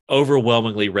uh,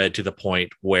 overwhelmingly red to the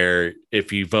point where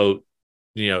if you vote,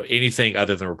 anything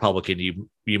other than Republican,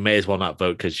 you may as well not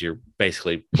vote because you're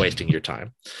basically wasting your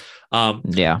time. Um,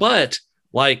 Yeah. but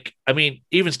like, I mean,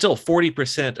 even still,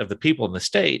 40% of the people in the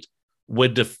state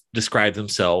would describe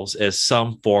themselves as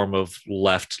some form of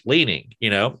left leaning,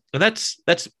 and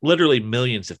that's literally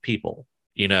millions of people.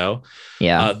 Yeah.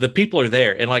 The people are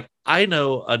there, and like I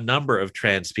know a number of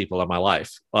trans people in my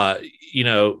life. You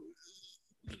know,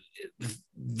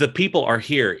 the people are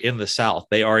here in the South.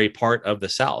 They are a part of the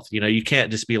South. You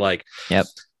can't just be like, Yep.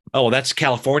 oh, that's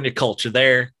California culture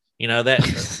there.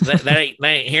 That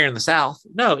ain't here in the South.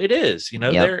 No, it is.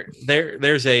 Yep.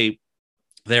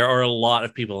 There are a lot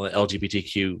of people in the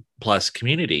LGBTQ plus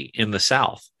community in the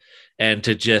South, and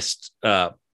to just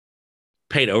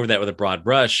paint over that with a broad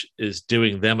brush is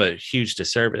doing them a huge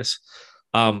disservice.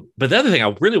 But the other thing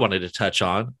I really wanted to touch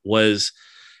on was,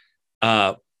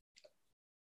 uh,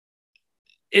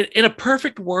 in a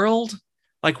perfect world,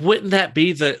 like wouldn't that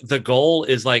be the goal?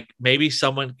 Is like maybe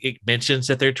someone mentions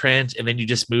that they're trans, and then you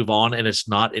just move on, and it's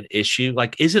not an issue.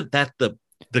 Like, isn't that the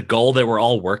goal that we're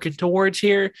all working towards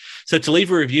here? So to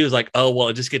leave a review is like, oh well,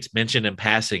 it just gets mentioned in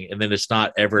passing, and then it's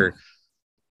not ever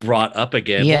brought up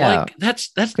again. Well, Yeah. like that's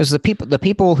Because the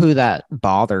people who that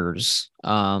bothers,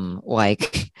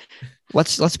 like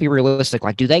let's be realistic.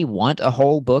 Like, do they want a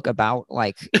whole book about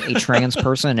like a trans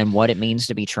person and what it means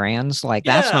to be trans? Like,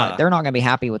 that's not, yeah, they're not going to be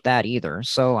happy with that either.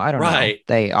 So I don't know. right.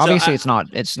 They So obviously it's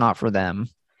not for them.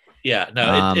 yeah,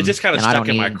 no, it just kind of And I stuck don't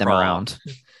in my need them craw. around.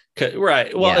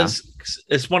 Right. Well, Yeah.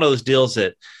 it's one of those deals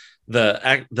that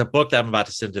the book that I'm about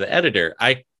to send to the editor,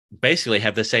 I basically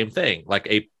have the same thing. Like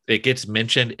it gets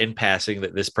mentioned in passing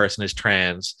that this person is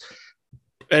trans,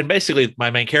 and basically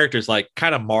my main character is like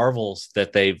kind of marvels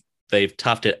that they've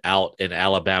toughed it out in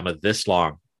Alabama this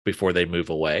long before they move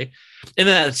away, and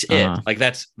that's it. Uh-huh. Like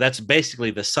that's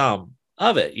basically the sum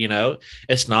of it.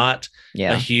 It's not a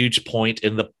Yeah. huge point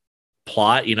in the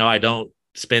plot. I don't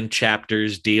spend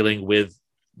chapters dealing with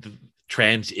the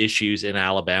trans issues in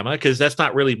Alabama because that's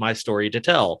not really my story to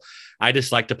tell. I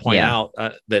just like to point Yeah. out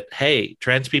that hey,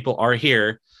 trans people are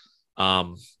here.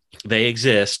 Um, they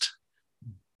exist.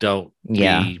 Don't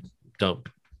Yeah, be don't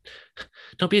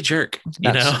don't be a jerk,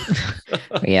 you know?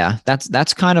 that's yeah,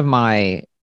 that's kind of my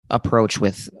approach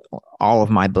with all of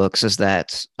my books is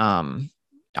that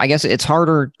I guess it's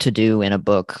harder to do in a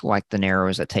book like The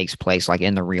Narrows that takes place like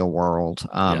in the real world.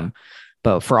 Yeah.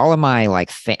 But for all of my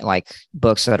like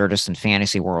books that are just in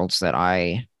fantasy worlds that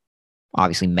I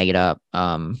obviously made up,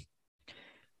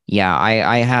 yeah,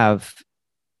 I have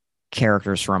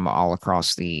characters from all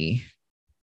across the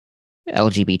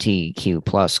LGBTQ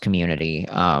plus community.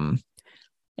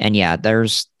 And yeah,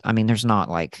 there's not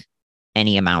like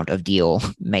any amount of deal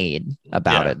made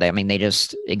about Yeah. it. They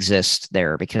just exist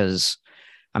there because,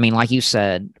 like you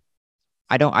said,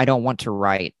 I don't want to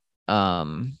write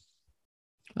um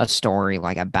a story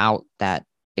like about that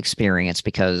experience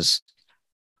because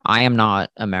I am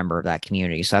not a member of that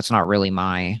community. So that's not really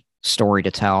my story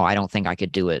to tell. I don't think I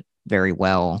could do it very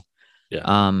well. Yeah.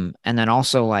 And then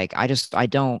also like I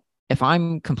don't if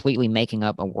I'm completely making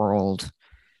up a world,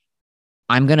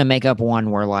 I'm gonna make up one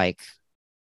where like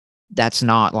that's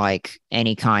not like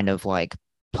any kind of like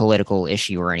political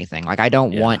issue or anything. Like Yeah. I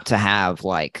don't want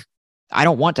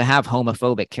to have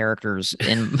homophobic characters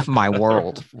in my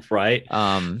world. Right.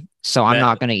 So I'm That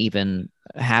not going to even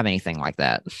have anything like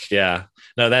that. yeah.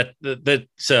 No, that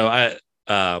so I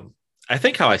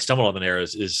think how I stumbled on the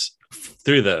Narrows is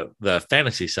through the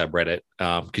fantasy subreddit,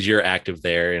 because you're active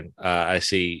there, and I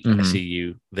see Mm-hmm.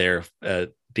 you there a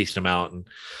decent amount.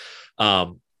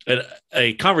 And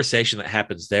a conversation that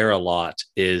happens there a lot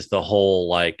is the whole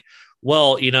like,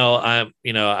 well,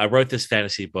 I wrote this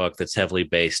fantasy book that's heavily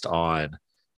based on,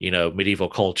 medieval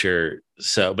culture.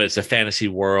 So, but it's a fantasy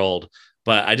world.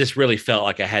 But I just really felt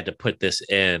like I had to put this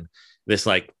in this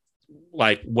like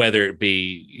whether it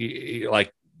be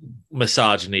like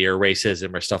misogyny or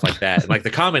racism or stuff like that. And like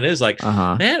the comment is like,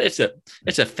 Uh-huh. man, it's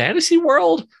a fantasy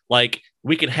world. Like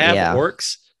we can have Yeah.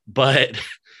 orcs, but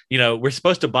we're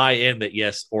supposed to buy in that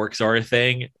yes, orcs are a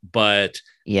thing, but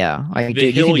Yeah. Like, the dude,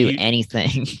 you can hill do you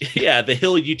anything. yeah, the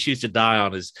hill you choose to die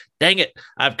on is dang it,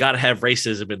 I've got to have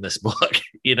racism in this book,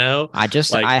 I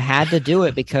like had to do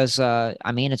it because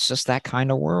it's just that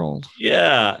kind of world.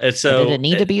 yeah. And Did it so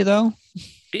need to be though?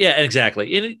 yeah,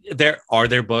 exactly.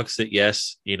 There books that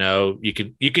yes, you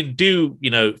can do,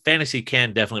 fantasy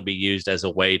can definitely be used as a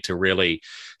way to really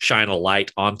shine a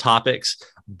light on topics,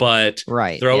 but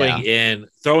Right. throwing Yeah. in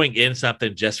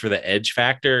something just for the edge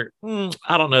factor,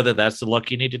 I don't know that that's the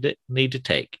look you need to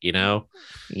take. Yeah.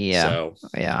 So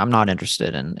Yeah. I'm not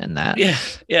interested in that. yeah,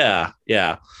 yeah,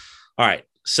 yeah. All right.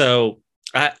 So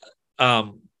I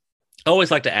um I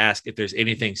always like to ask if there's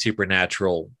anything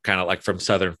supernatural, kind of like from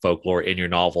Southern folklore in your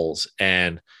novels.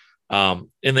 And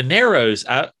in the Narrows,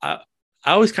 I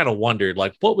always kind of wondered,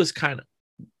 like,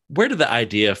 where did the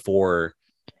idea for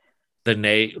the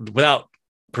knave, without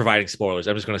providing spoilers,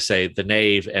 I'm just going to say the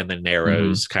knave and the Mm-hmm.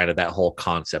 Narrows, kind of that whole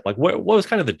concept. Like, what was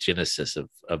kind of the genesis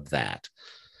of that?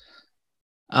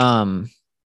 Um,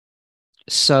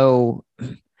 so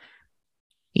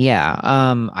yeah,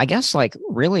 I guess like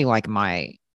really like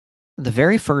the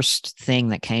very first thing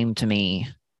that came to me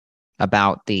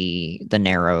about the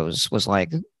Narrows was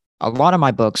like a lot of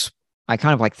my books, I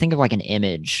kind of like think of like an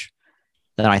image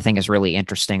that I think is really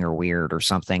interesting or weird or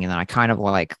something, and then I kind of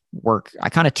like I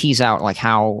kind of tease out like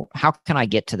how can I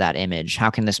get to that image? How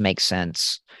can this make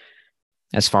sense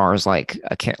as far as like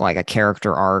a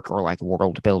character arc or like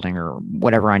world building or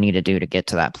whatever I need to do to get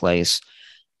to that place?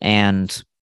 And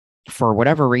for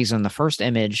whatever reason, the first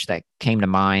image that came to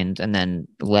mind and then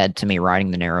led to me writing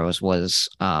the Narrows was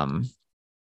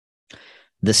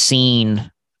the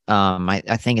scene.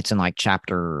 I think it's in like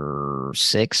chapter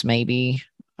 6, maybe.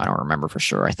 I don't remember for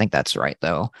sure. I think that's right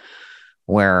though,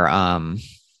 where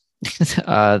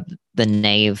uh, the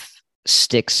knave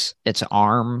sticks its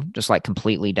arm just like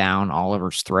completely down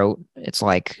Oliver's throat. It's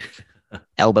like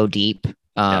elbow deep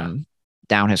Yeah,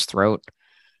 down his throat.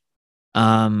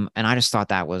 And I just thought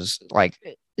that was like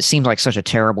it seems like such a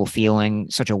terrible feeling,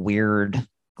 such a weird,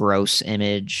 gross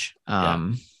image.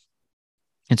 yeah.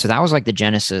 And so that was like the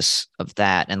genesis of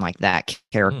that and like that Hmm.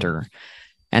 character.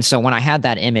 And so when I had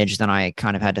that image, then I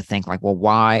kind of had to think like, well,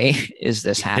 why is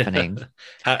this Yeah. happening?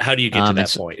 How do you get to And that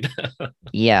so, point?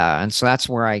 yeah, and so that's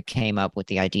where I came up with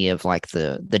the idea of like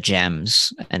the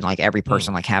gems and like every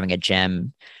person Hmm. like having a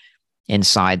gem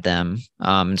inside them.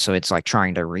 So it's like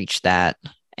trying to reach that.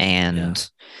 Yeah, And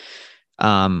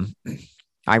um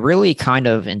I really kind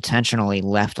of intentionally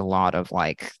left a lot of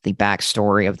like the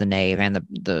backstory of the knave and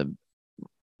the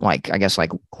like I guess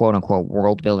like quote unquote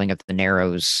world building of the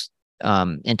Narrows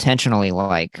intentionally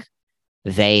like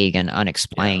vague and yeah,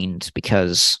 unexplained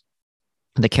because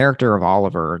the character of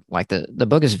Oliver, like the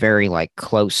book is very like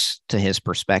close to his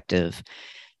perspective,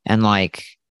 and like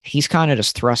he's kind of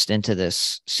just thrust into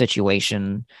this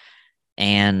situation,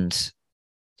 and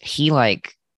he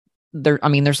like there I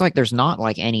mean there's not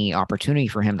like any opportunity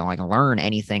for him to like learn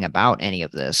anything about any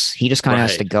of this. He just kind of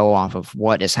has to Right. go off of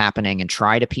what is happening and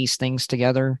try to piece things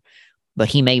together, but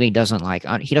he maybe doesn't like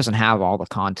he doesn't have all the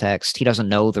context, he doesn't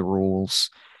know the rules.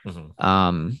 Mhm.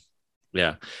 um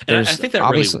Yeah, and I there's think that really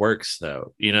obviously, works,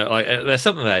 though. Like that's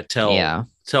something that I yeah.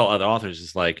 tell other authors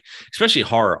is like, especially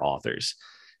horror authors,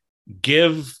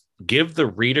 give give the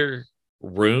reader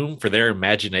room for their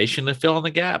imagination to fill in the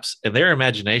gaps, and their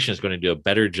imagination is going to do a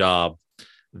better job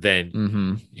than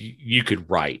Mm-hmm. you could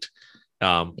write.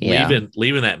 Yeah.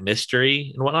 Leaving that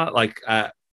mystery and whatnot.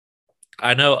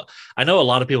 I know I know a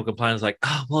lot of people complain, it's like,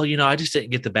 oh well, I just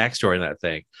didn't get the backstory in that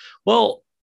thing. Well,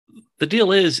 the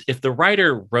deal is, if the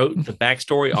writer wrote the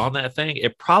backstory on that thing,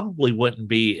 it probably wouldn't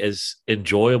be as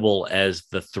enjoyable as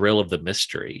the thrill of the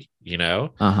mystery. Uh-huh.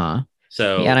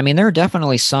 Yeah, and I So, mean there are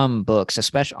definitely some books,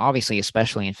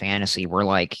 especially in fantasy, where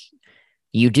like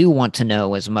you do want to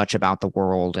know as much about the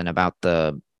world and about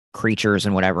the creatures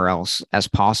and whatever else as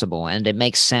possible. And it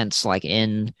makes sense like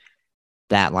in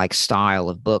that like style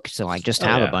of book to like just oh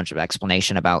have a yeah, bunch of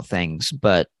explanation about things,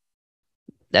 but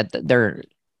that there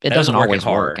it that doesn't doesn't work in always work.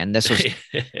 horror. And this was,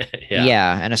 Yeah,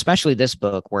 yeah, and especially this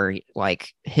book where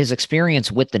like his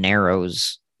experience with the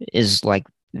Narrows is like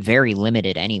very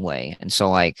limited anyway. And so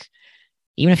like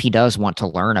even if he does want to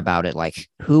learn about it, like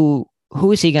who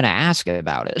is he going to ask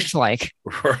about it? It's like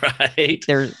right.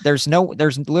 there's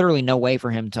literally no way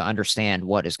for him to understand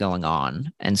what is going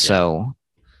on, and Yeah, so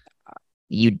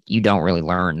you don't really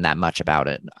learn that much about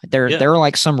it. yeah, There are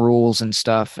like some rules and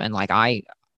stuff, and like I,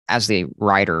 as the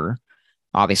writer,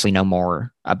 obviously know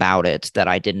more about it that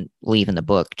I didn't leave in the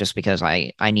book just because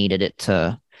I needed it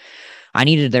to I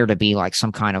needed there to be like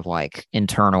some kind of like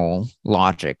internal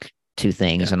logic to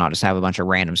things yeah, and not just have a bunch of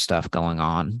random stuff going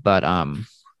on. But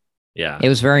yeah, it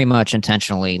was very much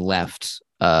intentionally left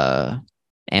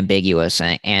ambiguous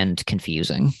and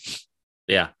confusing.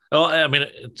 yeah. Well, I mean,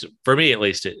 for me at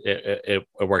least, it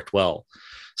worked well.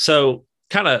 So,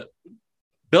 kind of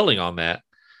building on that,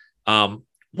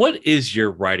 what is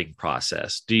your writing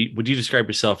process? Would you describe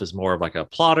yourself as more of like a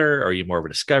plotter, or are you more of a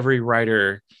discovery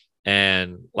writer?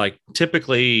 And like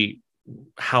typically,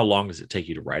 how long does it take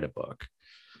you to write a book?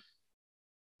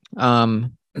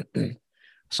 Um,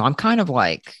 so I'm kind of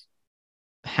like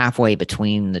halfway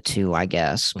between the two, I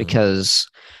guess, Mhm. because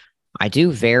I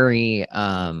do very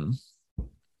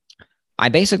I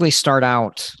basically start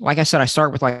out, like I said, I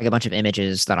start with like a bunch of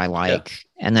images that I Yeah. like,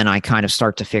 and then I kind of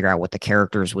start to figure out what the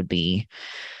characters would be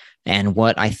and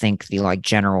what I think the like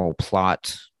general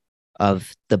plot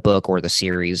of the book or the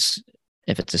series,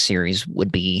 if it's a series,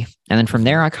 would be. And then from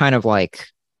there, Hmm. I kind of like,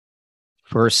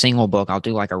 for a single book, I'll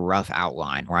do like a rough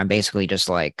outline where I'm basically just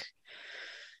like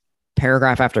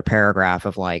paragraph after paragraph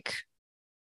of like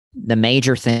the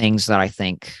major things that I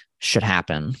think should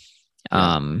happen.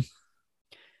 Yeah. Um,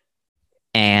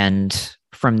 and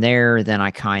from there, then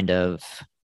I kind of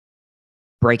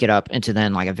break it up into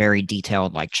then like a very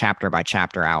detailed, like chapter by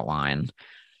chapter outline.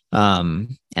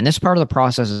 And this part of the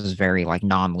process is very like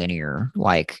non-linear.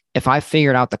 Like if I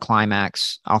figured out the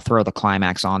climax, I'll throw the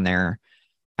climax on there,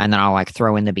 and then I'll like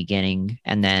throw in the beginning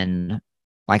and then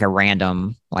like a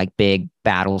random like big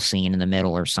battle scene in the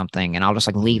middle or something, and I'll just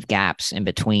like Hmm. leave gaps in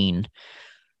between.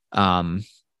 Um,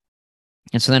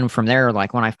 and so then from there,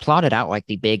 like when I've plotted out like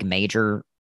the big major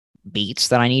beats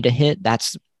that I need to hit,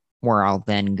 that's where I'll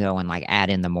then go and like add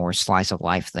in the more slice of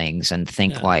life things and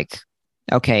think Yeah. like,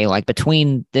 okay, like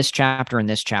between this chapter and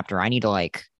this chapter, I need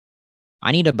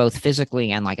to both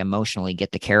physically and like emotionally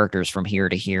get the characters from here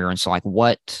to here. And so like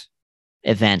what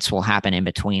events will happen in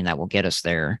between that will get us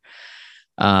there.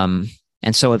 Um,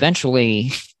 and so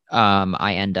eventually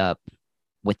I end up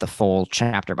with the full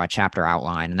chapter by chapter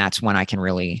outline. And that's when I can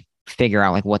really figure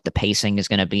out like what the pacing is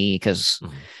going to be. Cause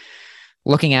Mhm.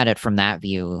 looking at it from that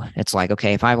view, it's like,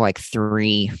 okay, if I have like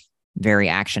three very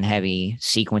action heavy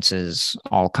sequences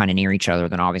all kind of near each other,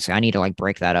 then obviously I need to like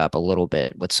break that up a little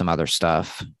bit with some other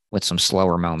stuff, with some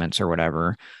slower moments or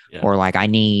whatever. Yeah. Or like I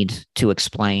need to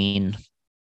explain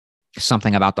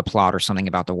something about the plot or something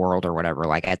about the world or whatever,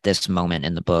 like at this moment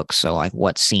in the book. So like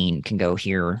what scene can go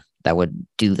here that would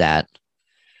do that?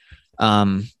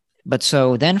 Um, but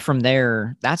so then from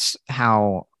there, that's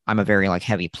how I'm a very like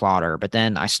heavy plotter. But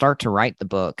then I start to write the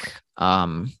book.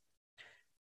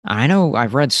 I know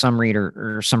I've read some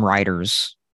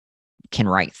writers can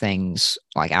write things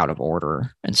like out of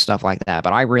order and stuff like that,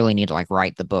 but I really need to like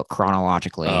write the book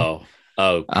chronologically. Oh.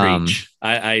 Oh, Um, preach.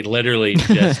 I literally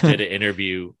just did an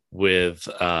interview with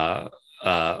an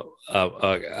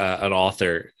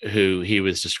author who he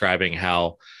was describing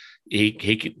how he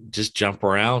could just jump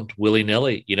around willy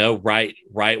nilly, write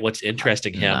what's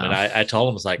interesting him. And no, I told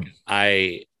him, was like,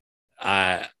 I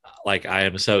like, I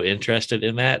am so interested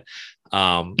in that.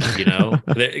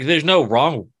 There's no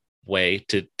wrong way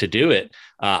to do it.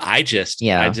 I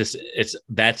yeah, just,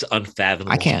 that's I can't.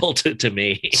 unfathomable to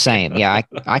me. Same. Yeah,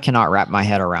 I cannot wrap my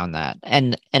head around that.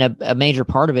 And a major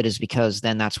part of it is because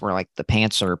then that's where like the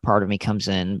pantser part of me comes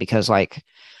in because like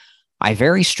I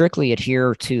very strictly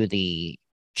adhere to the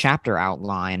chapter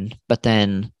outline, but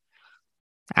then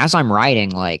as I'm writing,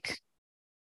 like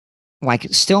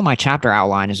still my chapter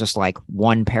outline is just like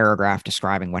one paragraph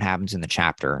describing what happens in the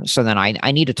chapter. So then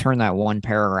I need to turn that one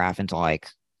paragraph into like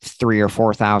 3 or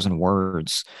 4 thousand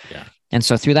words. Yeah. And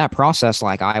so through that process,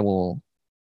 like I will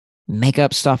make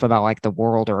up stuff about like the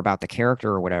world or about the character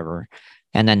or whatever.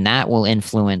 And then that will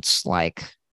influence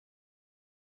like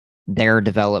their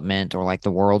development or like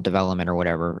the world development or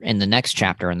whatever in the next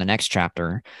chapter and the next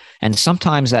chapter. And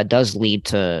sometimes that does lead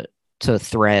to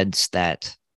threads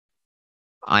that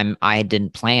I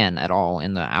didn't plan at all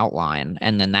in the outline.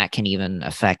 And then that can even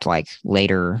affect like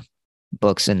later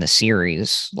books in the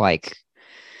series. Like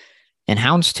in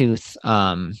Houndstooth,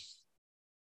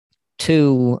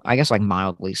 two, I guess like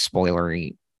mildly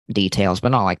spoilery details, but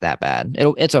not like that bad.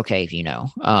 It's okay if you know.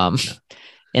 Yeah.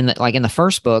 In the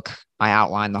first book, I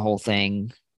outlined the whole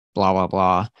thing, blah blah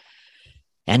blah.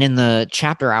 And in the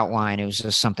chapter outline, it was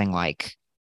just something like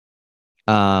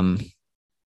um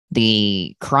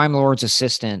the crime lord's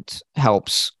assistant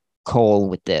helps Cole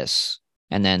with this,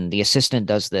 and then the assistant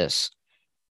does this.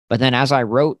 But then as I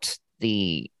wrote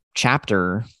the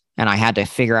chapter and I had to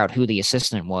figure out who the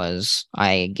assistant was,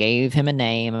 I gave him a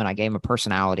name and I gave him a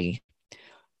personality.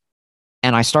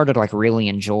 And I started like really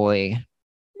enjoy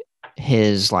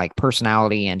his like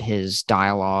personality and his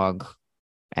dialogue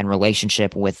and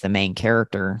relationship with the main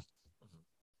character.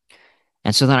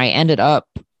 And so then I ended up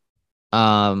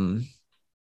um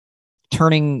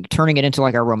turning it into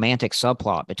like a romantic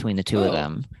subplot between the two of Oh,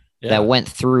 them that yeah. went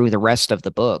through the rest of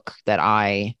the book that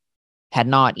I had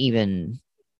not even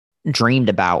dreamed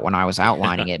about when I was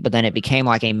outlining it. But then it became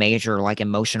like a major like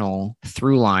emotional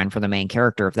through line for the main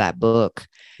character of that book.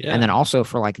 And then Yeah. also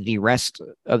for like the rest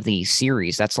of the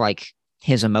series. That's like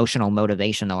his emotional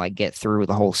motivation to like get through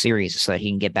the whole series so that he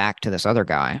can get back to this other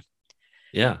guy.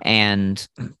 Yeah. And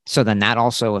so then that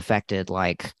also affected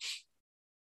like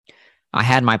I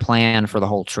had my plan for the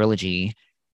whole trilogy,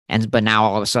 and but now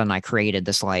all of a sudden I created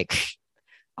this like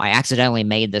I accidentally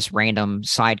made this random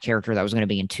side character that was going to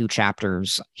be in 2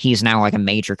 chapters. He's now like a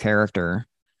major character.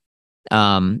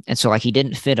 And so like he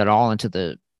didn't fit at all into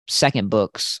the second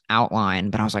book's outline,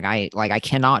 but I was like I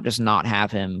cannot just not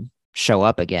have him show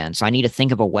up again. So I need to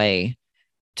think of a way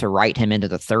to write him into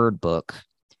the third book.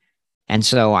 And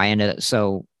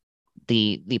so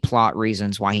the plot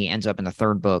reasons why he ends up in the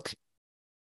third book,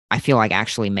 I feel like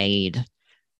actually made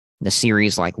the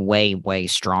series like way, way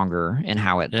stronger in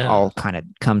how it Yeah. all kind of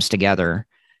comes together.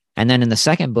 And then in the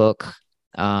second book,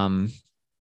 um,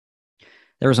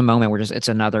 there was a moment where just it's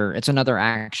another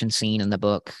action scene in the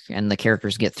book, and the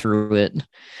characters get through it,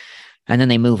 and then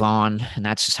they move on, and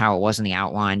that's just how it was in the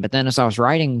outline. But then as I was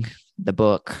writing the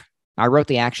book, I wrote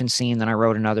the action scene, then I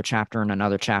wrote another chapter and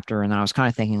another chapter, and then I was kind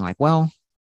of thinking like, well,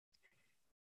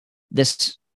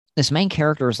 this this main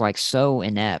character is like so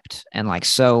inept and like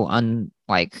so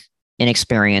like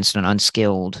inexperienced and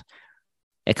unskilled.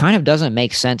 It kind of doesn't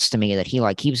make sense to me that he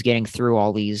like keeps getting through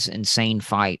all these insane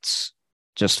fights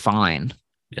just fine.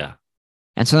 Yeah.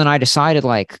 And so then I decided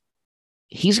like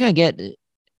he's gonna get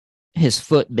his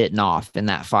foot bitten off in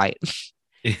that fight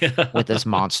with Yeah. this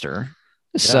monster.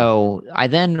 Yeah. So I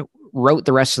then wrote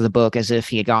the rest of the book as if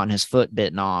he had gotten his foot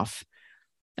bitten off.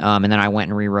 And then I went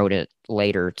and rewrote it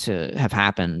later to have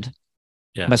happened.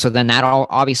 Yeah. But so then that all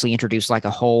obviously introduced like a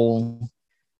whole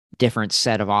different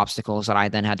set of obstacles that I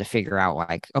then had to figure out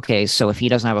like, okay, so if he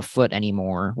doesn't have a foot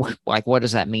anymore, like what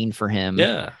does that mean for him?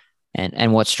 Yeah.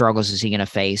 And what struggles is he going to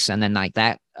face? And then like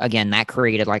that again, that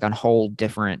created like a whole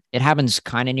different. It happens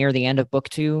kind of near the end of book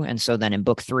 2, and so then in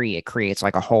book 3, it creates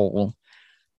like a whole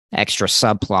extra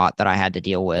subplot that I had to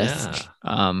deal with. Yeah.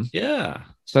 Um, Yeah.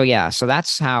 so yeah, so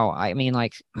that's how I mean,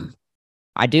 like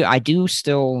I do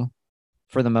still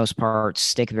for the most part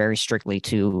stick very strictly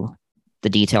to the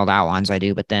detailed outlines I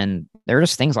do, but then there are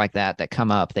just things like that that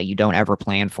come up that you don't ever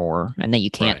plan for and that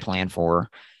you can't Right. plan for,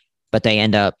 but they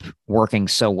end up working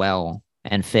so well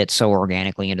and fit so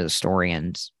organically into the story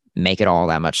and make it all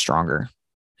that much stronger.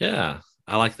 Yeah.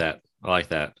 I like that. I like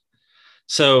that.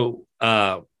 So,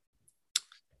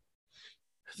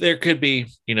 there could be,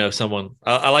 someone.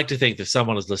 I like to think that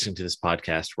someone is listening to this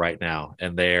podcast right now,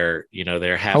 and they're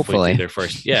halfway through Hopefully. their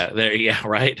first. Yeah, yeah,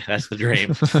 right. That's the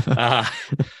dream. Uh,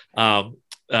 um,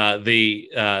 the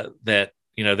that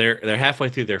they're halfway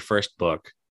through their first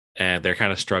book, and they're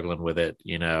kind of struggling with it.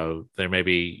 They're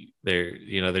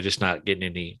just not getting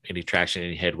any traction,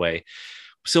 any headway.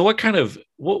 So what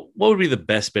would be the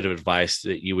best bit of advice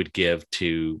that you would give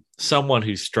to someone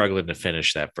who's struggling to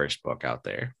finish that first book out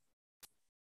there?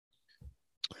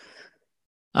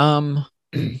 Um,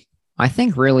 I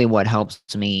think really what helps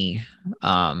me,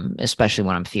 especially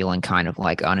when I'm feeling kind of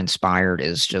like uninspired,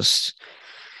 is just,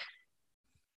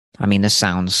 I mean, this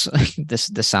sounds this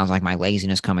sounds like my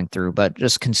laziness coming through, but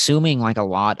just consuming like a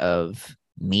lot of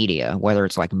media, whether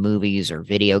it's like movies or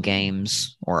video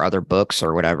games or other books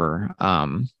or whatever.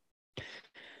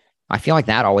 I feel like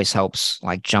that always helps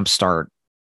like jumpstart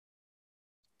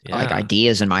like Yeah,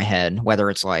 ideas in my head, whether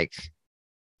it's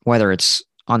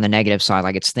on the negative side,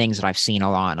 like it's things that I've seen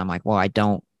a lot, and I'm like, well, I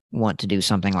don't want to do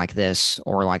something like this,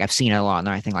 or like I've seen it a lot, and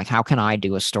I think like, how can I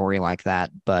do a story like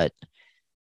that, but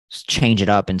change it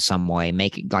up in some way,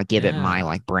 make it like give it my yeah,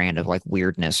 like brand of like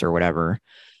weirdness or whatever.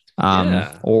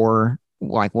 yeah, Or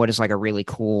like what is like a really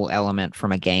cool element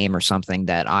from a game or something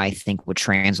that I think would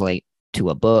translate to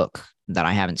a book that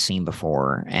I haven't seen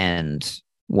before, and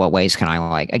what ways can I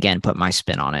like again put my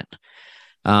spin on it.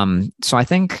 So I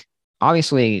think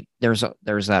obviously there's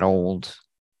that old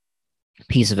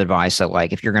piece of advice that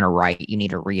like if you're gonna write, you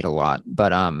need to read a lot.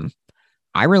 But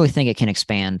I really think it can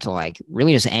expand to like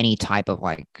really just any type of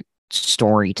like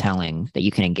storytelling that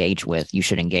you can engage with. You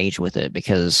should engage with it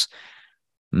because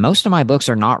most of my books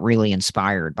are not really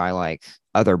inspired by like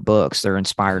other books. They're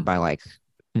inspired by like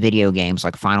video games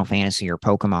like Final Fantasy or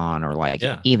Pokemon or like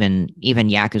yeah, even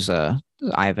Yakuza.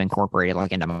 I've incorporated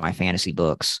like into my fantasy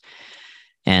books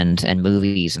and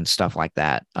movies and stuff like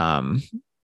that.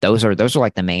 Those are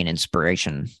like the main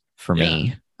inspiration for yeah.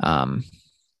 me.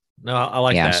 No, I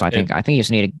like Yeah, so that. I think you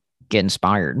just need to get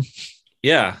inspired.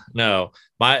 Yeah, no,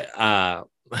 my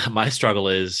my struggle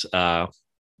is, I'm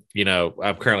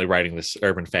currently writing this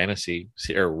urban fantasy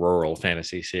or rural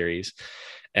fantasy series,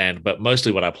 but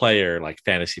mostly what I play are like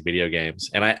fantasy video games,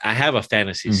 and I have a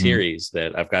fantasy Mm-hmm. series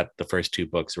that I've got the first two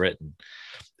books written,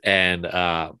 and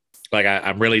like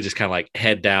I'm really just kind of like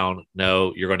head down.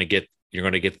 No, you're going to get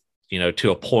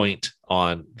to a point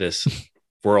on this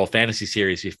rural fantasy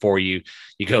series before you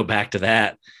go back to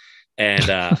that. And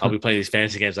I'll be playing these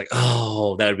fantasy games like,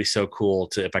 oh, that would be so cool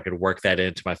to if I could work that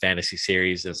into my fantasy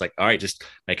series. And it's like, all right, just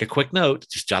make a quick note,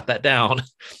 just jot that down,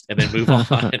 and then move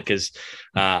on because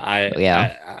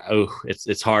Yeah,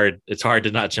 it's hard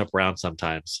to not jump around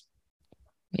sometimes.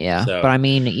 yeah. But So I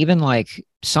mean, even like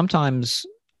sometimes,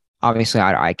 obviously,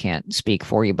 I can't speak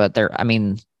for you, but I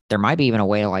mean, there might be even a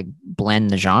way to like blend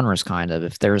the genres kind of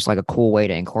if there's like a cool way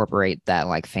to incorporate that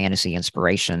like fantasy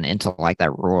inspiration into like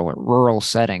that rural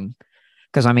setting.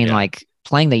 Because I mean, yeah, like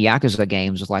playing the Yakuza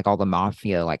games with like all the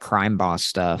mafia, like crime boss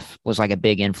stuff was like a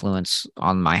big influence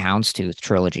on my Houndstooth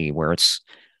trilogy, where it's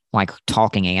like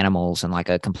talking animals in like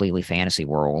a completely fantasy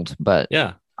world. But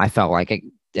yeah, I felt like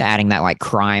adding that like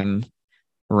crime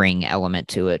ring element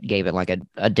to it gave it like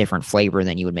a different flavor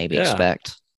than you would maybe yeah.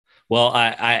 expect. Well,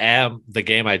 I am the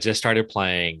game I just started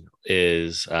playing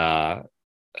is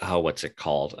what's it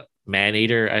called? Man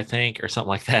Eater, I think, or something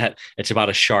like that. It's about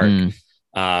a shark. Mm.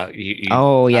 You you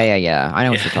Oh yeah, yeah, yeah. I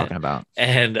know what you're Yeah, talking about.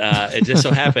 and it just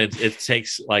so happens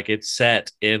it's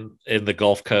set in the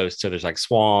Gulf Coast, so there's like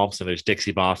swamps and there's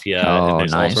Dixie Mafia and Oh,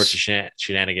 there's all sorts of nice.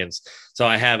 shenanigans. So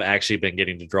I have actually been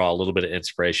getting to draw a little bit of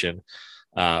inspiration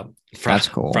uh, from That's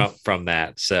cool. from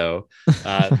that. So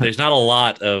there's not a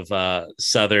lot of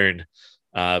Southern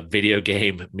video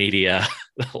game media,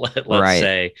 let's Right.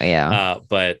 say, Yeah.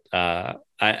 but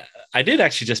I did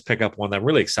actually just pick up one that I'm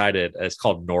really excited. It's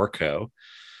called Norco.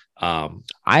 Um,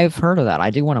 I've heard of that.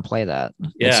 I do want to play that.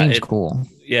 It yeah, seems cool.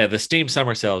 the Steam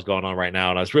summer sale is going on right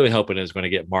now, and I was really hoping it was going to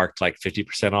get marked like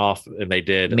 50% off, and they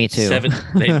did Me too.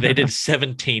 they did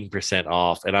 17%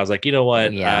 off, and I was like, you know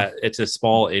what, Yeah. it's a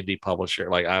small indie publisher,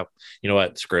 like you know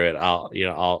what, screw it,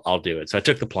 I'll do it. So I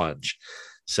took the plunge.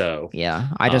 So, Yeah.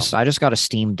 um, I just got a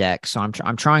Steam Deck, so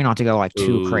I'm trying not to go like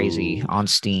too crazy ooh, on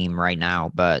Steam right now,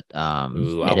 but I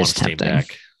it want is a Steam tempting.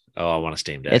 Deck. Oh, I want a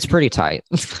Steam It's Deck. pretty tight.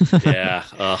 Yeah.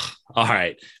 All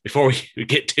right. Before we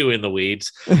get too in the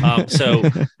weeds, so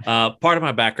part of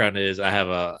my background is I have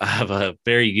a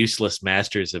very useless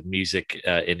master's of music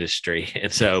industry,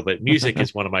 and so but music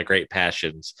is one of my great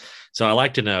passions. So I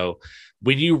like to know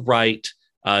when you write.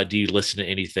 Do you listen to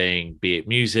anything, be it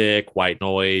music, white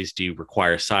noise? Do you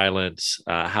require silence?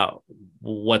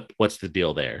 What's the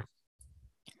deal there?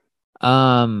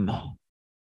 Um,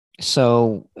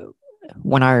 so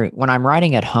when I'm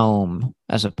writing at home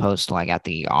as opposed to like at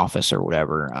the office or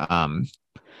whatever,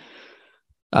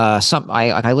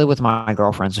 I live with my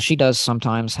girlfriend, so she does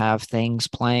sometimes have things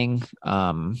playing,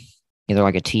 either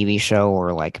like a TV show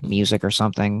or like music or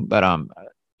something. But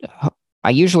I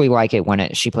usually like it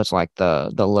when she puts like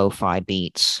the lo-fi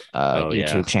beats Oh yeah.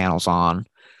 YouTube channels on.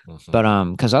 Hmm.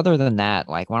 But because other than that,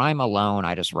 like when I'm alone,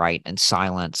 I just write in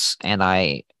silence, and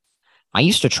I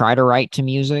used to try to write to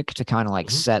music to kind of like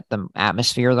Hmm. set the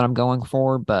atmosphere that I'm going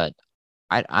for, but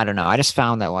I don't know. I just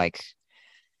found that like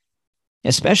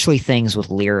especially things with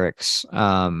lyrics,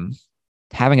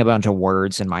 having a bunch of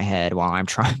words in my head while I'm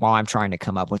trying to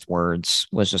come up with words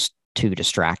was just too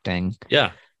distracting.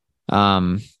 Yeah.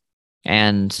 Um,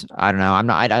 and I don't know.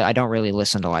 I don't really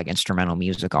listen to like instrumental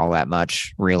music all that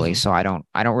much, really. Hmm. So I don't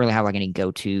really have like any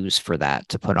go tos for that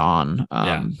to put on.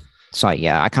 Yeah. So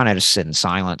yeah, I kind of just sit in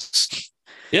silence.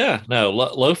 Yeah, no,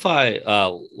 lo-fi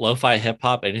hip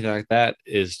hop, anything like that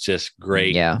is just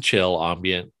great, Yeah. chill,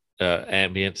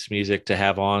 ambience music to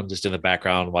have on just in the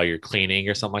background while you're cleaning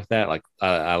or something like that. Like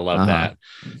I love Uh huh.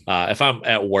 that. If I'm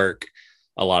at work,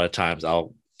 a lot of times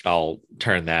I'll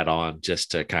turn that on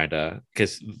just to kind of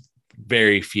because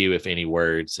very few, if any,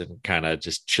 words and kind of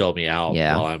just chill me out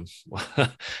Yeah. while I'm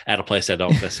at a place I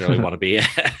don't necessarily want to be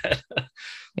at.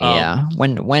 um, Yeah,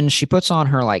 when she puts on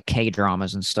her like K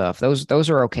dramas and stuff, those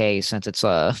are okay since it's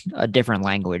a different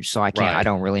language, so I right.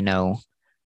 don't really know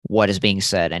what is being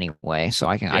said anyway, so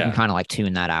I can Yeah. kind of like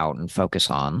tune that out and focus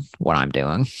on what I'm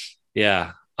doing.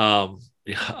 Yeah. Oh,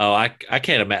 I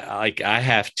can't imagine. Like, I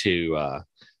have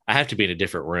to be in a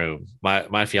different room.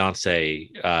 My fiance,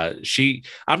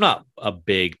 I'm not a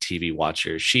big TV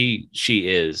watcher. She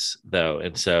is though,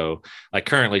 and so like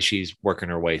currently she's working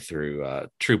her way through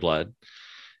True Blood,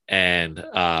 and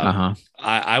Uh-huh.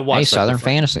 I Hey, watched like the Southern first.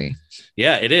 Fantasy.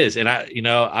 Yeah, it is. And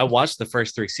I watched the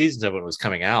first three seasons of it when it was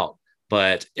coming out.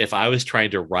 But if I was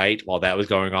trying to write while that was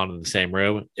going on in the same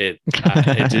room, it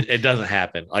doesn't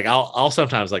happen. Like I'll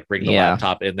sometimes like bring the Yeah.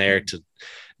 laptop in there to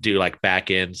do like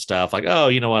back end stuff. Like, oh,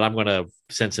 you know what, I'm gonna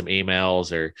send some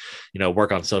emails or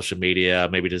work on social media,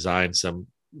 maybe design some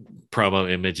promo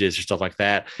images or stuff like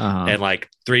that. Uh-huh. And like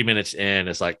 3 minutes in,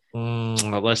 it's like,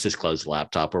 let's just close the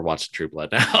laptop. We're watching True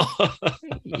Blood now.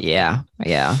 Yeah.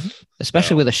 Yeah.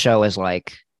 Especially So, with a show as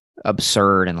like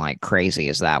absurd and like crazy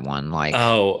as that one. Like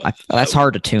oh, that's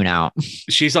hard to tune out.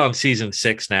 she's on season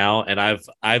 6 now, and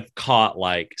I've caught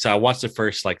like so I watched the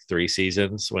first like 3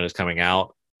 seasons when it's coming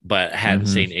out, but hadn't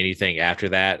Hmm. seen anything after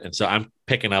that, and so I'm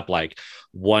picking up like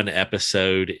one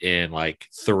episode in like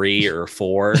 3 or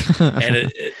 4,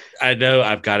 and I know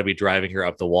I've got to be driving her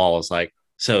up the wall. It's like,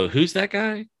 so who's that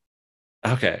guy?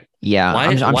 Okay, Yeah,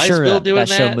 I'm why is sure Bill that doing that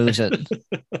show that? moves it.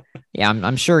 Yeah,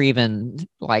 I'm sure even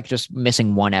like just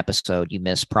missing one episode, you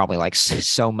miss probably like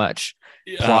so much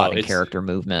Oh, plot and character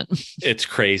movement. it's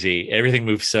crazy. Everything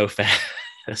moves so fast,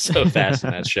 so fast in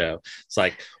that show. It's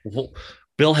like,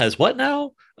 Bill has what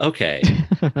now? Okay,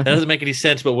 that doesn't make any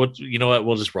sense, but you know what?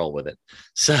 We'll just roll with it.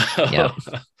 So, Yep.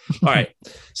 all right.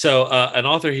 So, an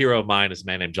author hero of mine is a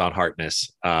man named John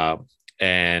Hartness,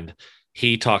 and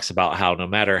he talks about how no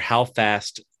matter how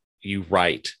fast you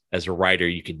write as a writer,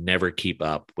 you can never keep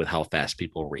up with how fast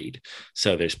people read.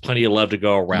 So there's plenty of love to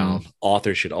go Mm. around.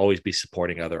 Authors should always be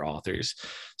supporting other authors.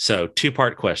 So,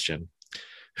 two-part question: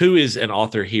 who is an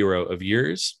author hero of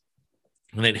yours?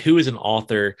 And then who is an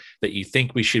author that you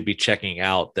think we should be checking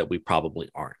out that we probably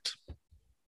aren't?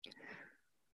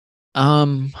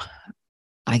 Um,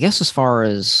 I guess as far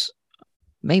as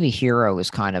maybe hero is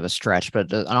kind of a stretch,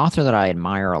 but an author that I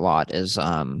admire a lot is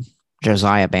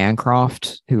Josiah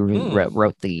Bancroft, who Hmm.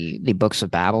 wrote the Books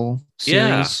of Babel Yeah,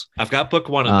 series. I've got book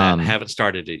one in that. Um, Haven't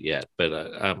started it yet, but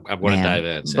I'm going to dive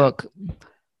man, in soon.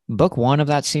 book one of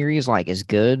that series like is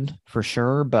good for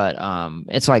sure, but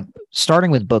it's like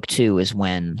starting with book two is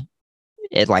when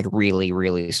it like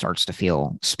really starts to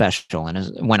feel special, and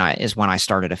is when I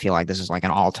started to feel like this is like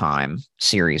an all-time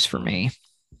series for Hmm. me.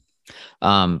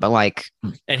 But like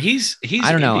And he's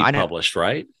I don't know, indie I don't published,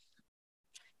 right?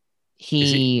 Is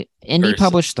he he or indie is,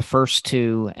 published the first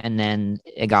two, and then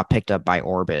it got picked up by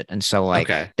Orbit, and so like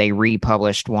okay? they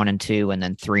republished one and two, and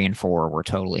then three and four were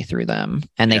totally through them,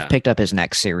 and they've Yeah, picked up his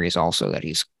next series also that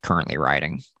he's currently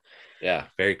writing. yeah,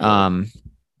 very cool. um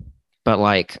but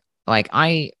like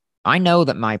I know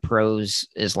that my prose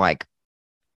is like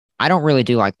I don't really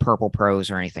do like purple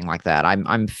prose or anything like that.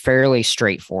 I'm fairly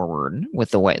straightforward with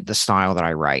the style that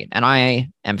I write, and I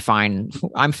am fine.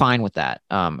 I'm fine with that.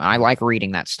 I Mhm. like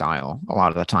reading that style a lot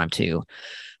of the time too.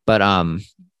 But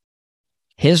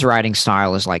his writing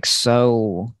style is like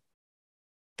so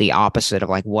the opposite of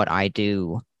like what I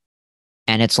do.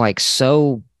 And it's like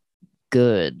so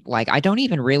good. Like I don't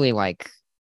even really like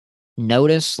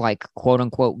notice like quote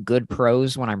unquote good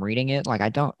prose when I'm reading it. Like I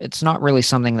don't, it's not really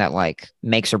something that like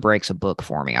makes or breaks a book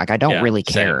for me. Like I don't Yeah, really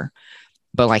same. care.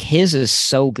 But like his is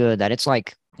so good that it's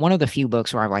like one of the few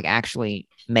books where I've like actually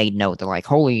made note that like,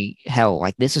 holy hell,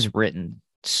 like this is written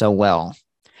so well.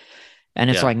 And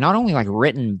it's Yeah. like not only like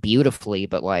written beautifully,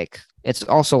 but like it's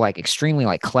also like extremely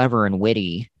like clever and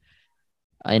witty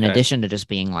in Okay. addition to just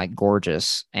being like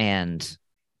gorgeous. And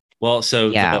Well, so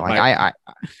yeah, the like I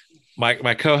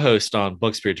my co-host on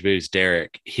Book Spirits Booze,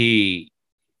 Derek,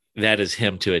 that is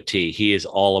him to a T. He is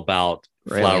all about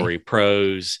really, flowery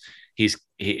prose.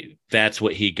 He that's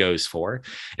what he goes for.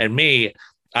 And me,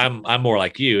 I'm more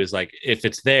like you, is like if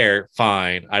it's there,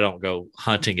 fine. I don't go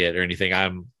hunting it or anything.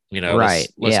 I'm, let's right.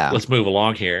 Yeah. let's move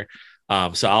along here.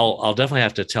 So I'll definitely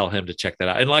have to tell him to check that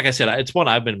out. And like I said, it's one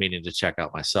I've been meaning to check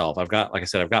out myself. Like I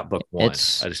said, I've got book one.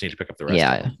 It's I just need to pick up the rest of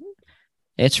yeah, them.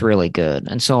 it's really good.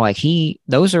 And so like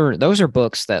those are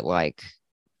books that like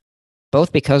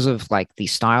both because of like the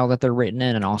style that they're written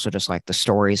in and also just like the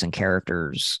stories and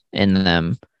characters in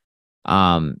them.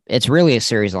 It's really a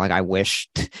series that, like I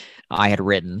wished I had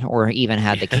written or even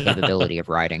had the capability of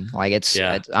writing. Like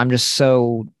Yeah. I'm just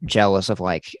so jealous of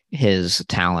like his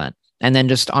talent. And then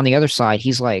just on the other side,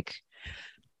 he's like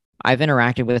I've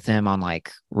interacted with him on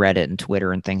like Reddit and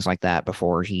Twitter and things like that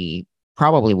before he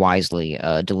probably wisely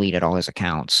deleted all his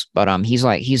accounts. But he's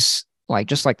like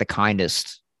just like the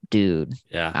kindest dude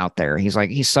Yeah. out there.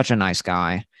 He's such a nice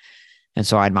guy. And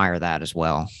so I admire that as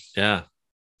well. Yeah.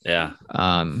 Yeah.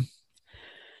 Um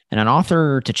and an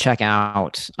author to check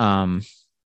out. I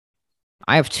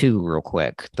have two real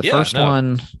quick. The Yeah. first No.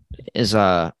 one is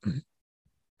I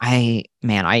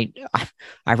man,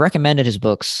 I've recommended his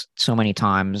books so many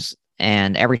times,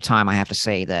 and every time I have to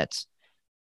say that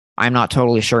I'm not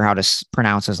totally sure how to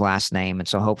pronounce his last name, and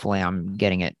so hopefully I'm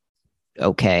getting it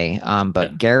okay. Yeah.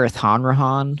 But Gareth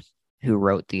Hanrahan, who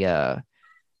wrote the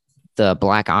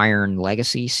Black Iron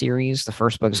Legacy series, the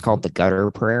first book is Hmm. called The Gutter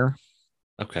Prayer.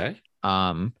 Okay.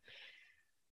 Um,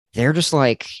 they're just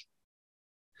like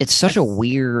it's I such a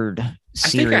weird I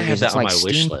think I have series. that It's on like my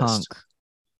wish steampunk. list.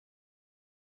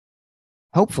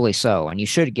 Hopefully so, and you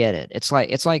should get it. It's like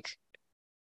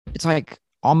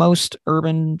almost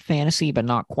urban fantasy, but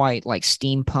not quite like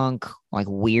steampunk, like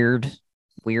weird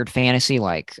fantasy,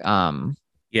 like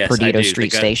Yes, I Perdido do.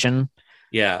 Street Station.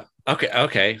 Yeah. Okay.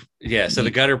 Okay. Yeah. So the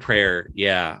You, gutter prayer.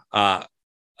 Yeah. Uh,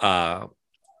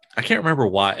 I can't remember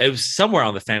why. It was somewhere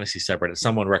on the fantasy subreddit.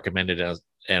 Someone recommended it,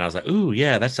 and I was like, "Ooh,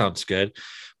 yeah, that sounds good."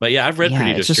 But yeah, I've read yeah,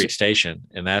 Perdido it's just Street Station,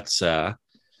 and yeah, that's a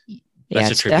it's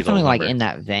trippy little definitely like number. in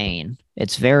that vein.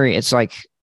 It's like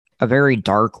a very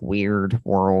dark, weird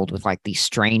world with like the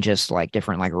strangest, like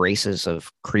different like races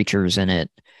of creatures in it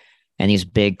and these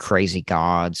big crazy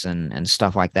gods and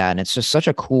stuff like that. And it's just such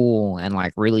a cool and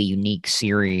like really unique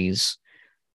series.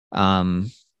 That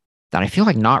I feel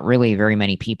like not really very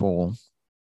many people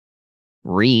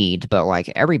read, but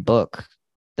like every book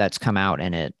that's come out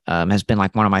in it has been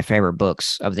like one of my favorite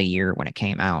books of the year when it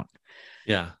came out.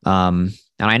 Yeah.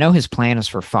 And I know his plan is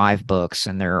for 5 books,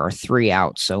 and there are 3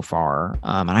 out so far.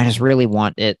 And I just really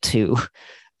want it to Yeah.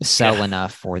 sell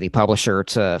enough for the publisher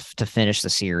to finish the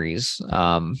series.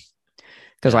 Because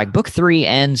Yeah. like book 3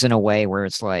 ends in a way where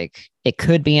it's like it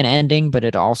could be an ending, but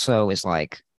it also is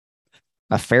like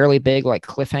a fairly big like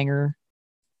cliffhanger.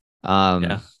 Yeah. Um,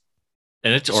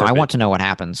 And it's so I Orbit. want to know what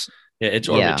happens. Yeah, it's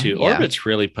Orbit Yeah, too. yeah. Orbit's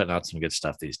really putting out some good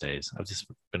stuff these days. I've just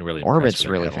been really impressed with Orbit's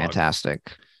their really catalog.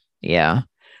 fantastic. Yeah.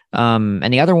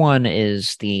 And the other one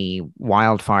is the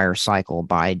Wildfire Cycle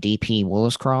by D.P.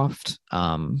 Williscroft,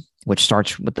 which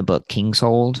starts with the book King's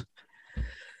Hold.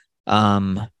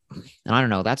 Um, and I don't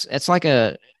know, it's like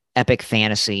a epic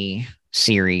fantasy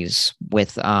series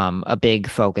with a big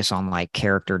focus on like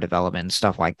character development and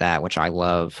stuff like that, which I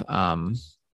love.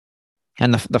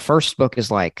 And the first book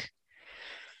is like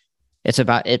it's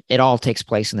about it all takes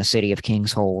place in the city of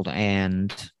King's Hold,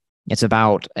 and it's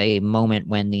about a moment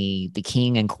when the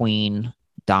king and queen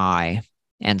die,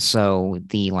 and so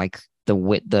the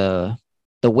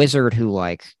wizard who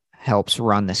like helps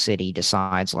run the city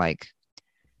decides like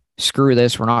screw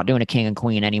this, we're not doing a king and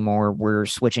queen anymore, we're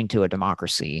switching to a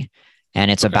democracy,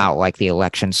 and it's Okay. about like the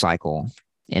election cycle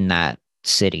in that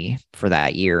city for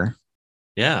that year.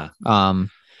 Yeah.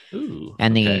 um Ooh.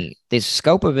 and Okay. the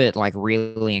scope of it like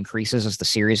really increases as the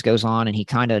series goes on, and he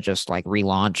kind of just like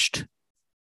relaunched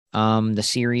the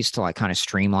series to like kind of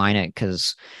streamline it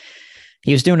because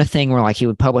he was doing a thing where like he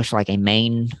would publish like a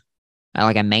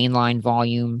mainline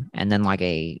volume and then like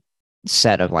a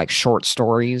set of like short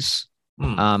stories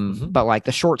Mm-hmm. But like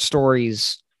the short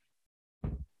stories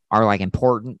are like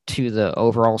important to the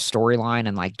overall storyline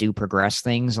and like do progress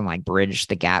things and like bridge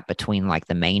the gap between like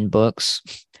the main books.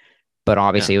 But Yeah.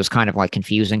 obviously it was kind of like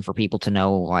confusing for people to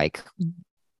know like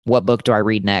what book do I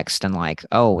read next, and like,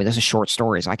 oh, this is short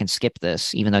stories, I can skip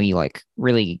this, even though you like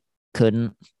really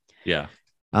couldn't. Yeah.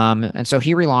 And so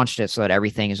he relaunched it so that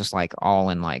everything is just like all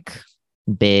in like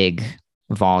big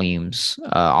volumes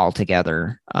all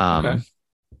together, Okay.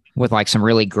 with like some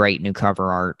really great new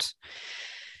cover art.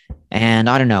 And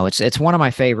I don't know, it's one of my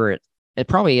favorite. It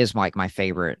probably is like my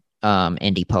favorite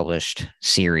indie published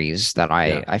series that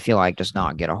Yeah. I feel like does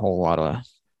not get a whole lot of.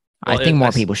 I Well, think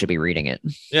more people should be reading it.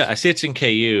 yeah, I see it's in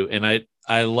KU, and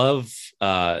I love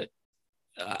I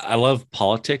love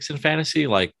politics and fantasy,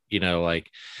 like like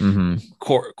Mm-hmm.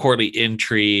 courtly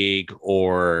intrigue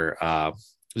or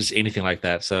just anything like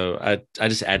that. So I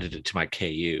just added it to my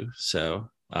KU. So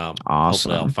hopefully I'll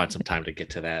Awesome. find some time to get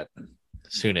to that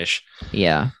soonish.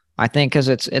 Yeah. I think because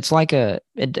it's like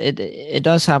it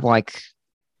does have like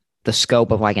the scope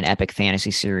of like an epic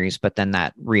fantasy series, but then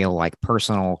that real like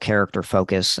personal character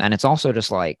focus. And it's also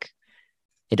just like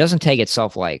it doesn't take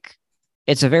itself like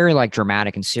it's a very like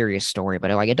dramatic and serious story, but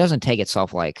it doesn't take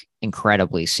itself like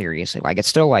incredibly seriously. Like it's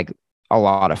still like a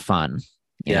lot of fun,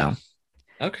 you Yeah.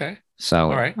 know. Okay. All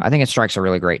So right. I think it strikes a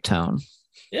really great tone.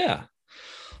 Yeah.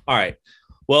 All right.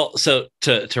 Well, so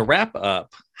to wrap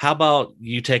up, how about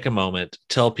you take a moment,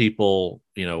 tell people,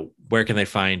 where can they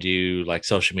find you, like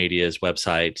social medias,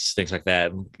 websites, things like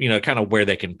that, and, kind of where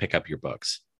they can pick up your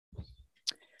books.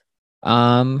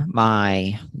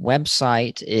 My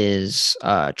website is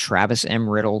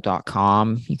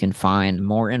travismriddle.com. You can find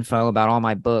more info about all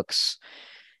my books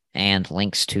and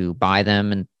links to buy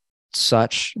them and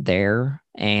such there.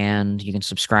 And you can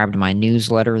subscribe to my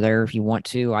newsletter there if you want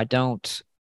to. I don't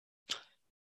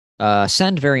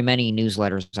send very many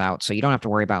newsletters out, so you don't have to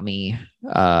worry about me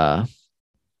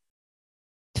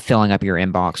filling up your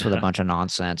inbox with a bunch of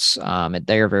nonsense.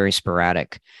 They are very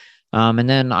sporadic. And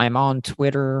then I'm on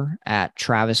Twitter at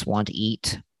Travis Want to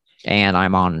Eat, and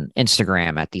I'm on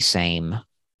Instagram at the same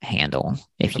handle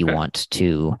if you Okay. want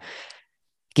to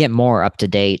get more up to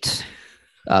date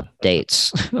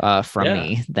updates from Yeah.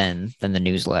 me than the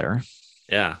newsletter.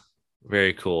 Yeah.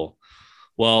 Very cool.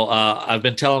 Well, I've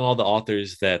been telling all the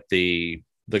authors that the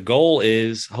goal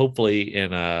is hopefully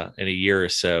in a year or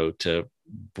so to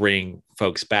bring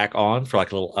folks back on for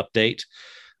like a little update.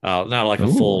 Not like a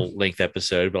Ooh. full length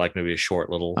episode, but like maybe a short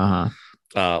little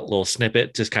Uh-huh. little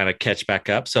snippet, just kind of catch back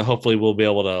up. So hopefully we'll be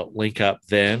able to link up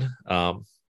then. For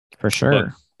Book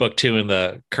sure. book two in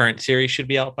the current series should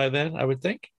be out by then, I would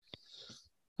think.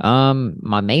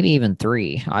 My maybe even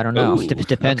three. I don't know. Ooh,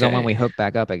 Depends on when okay. we hook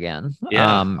back up again.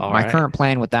 Yeah. All My right. current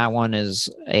plan with that one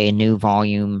is a new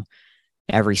volume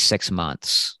every 6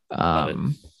 months. Love it.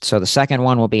 So the second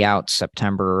one will be out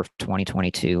September of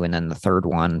 2022, and then the third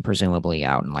one presumably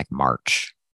out in like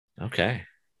March. Okay.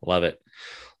 Love it.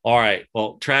 All right.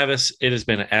 Well, Travis, it has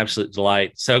been an absolute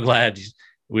delight. So glad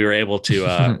we were able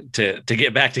to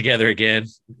get back together again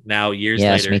now years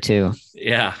Yes, me later. too.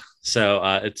 Yeah. So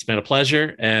it's been a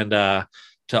pleasure. And to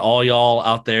all y'all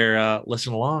out there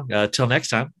listening along, till next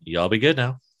time, y'all be good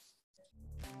now.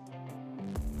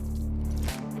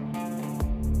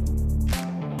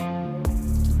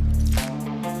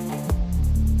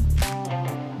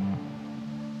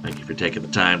 Thank you for taking the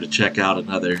time to check out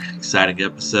another exciting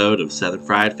episode of Southern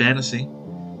Fried Fantasy.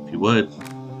 If you would,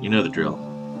 you know the drill.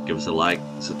 Give us a like,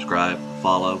 subscribe,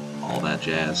 follow, all that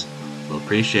jazz. We'll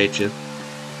appreciate you.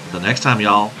 Until next time,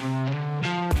 y'all.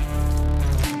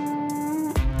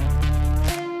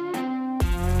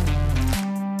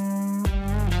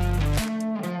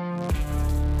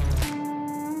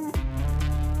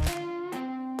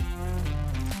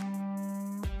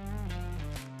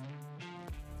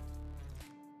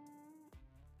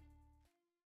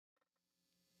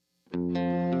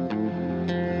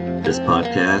 This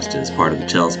podcast is part of the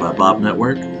Tales by Bob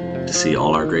network. To see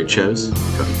all our great shows,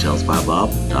 go to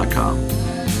talesbybob.com.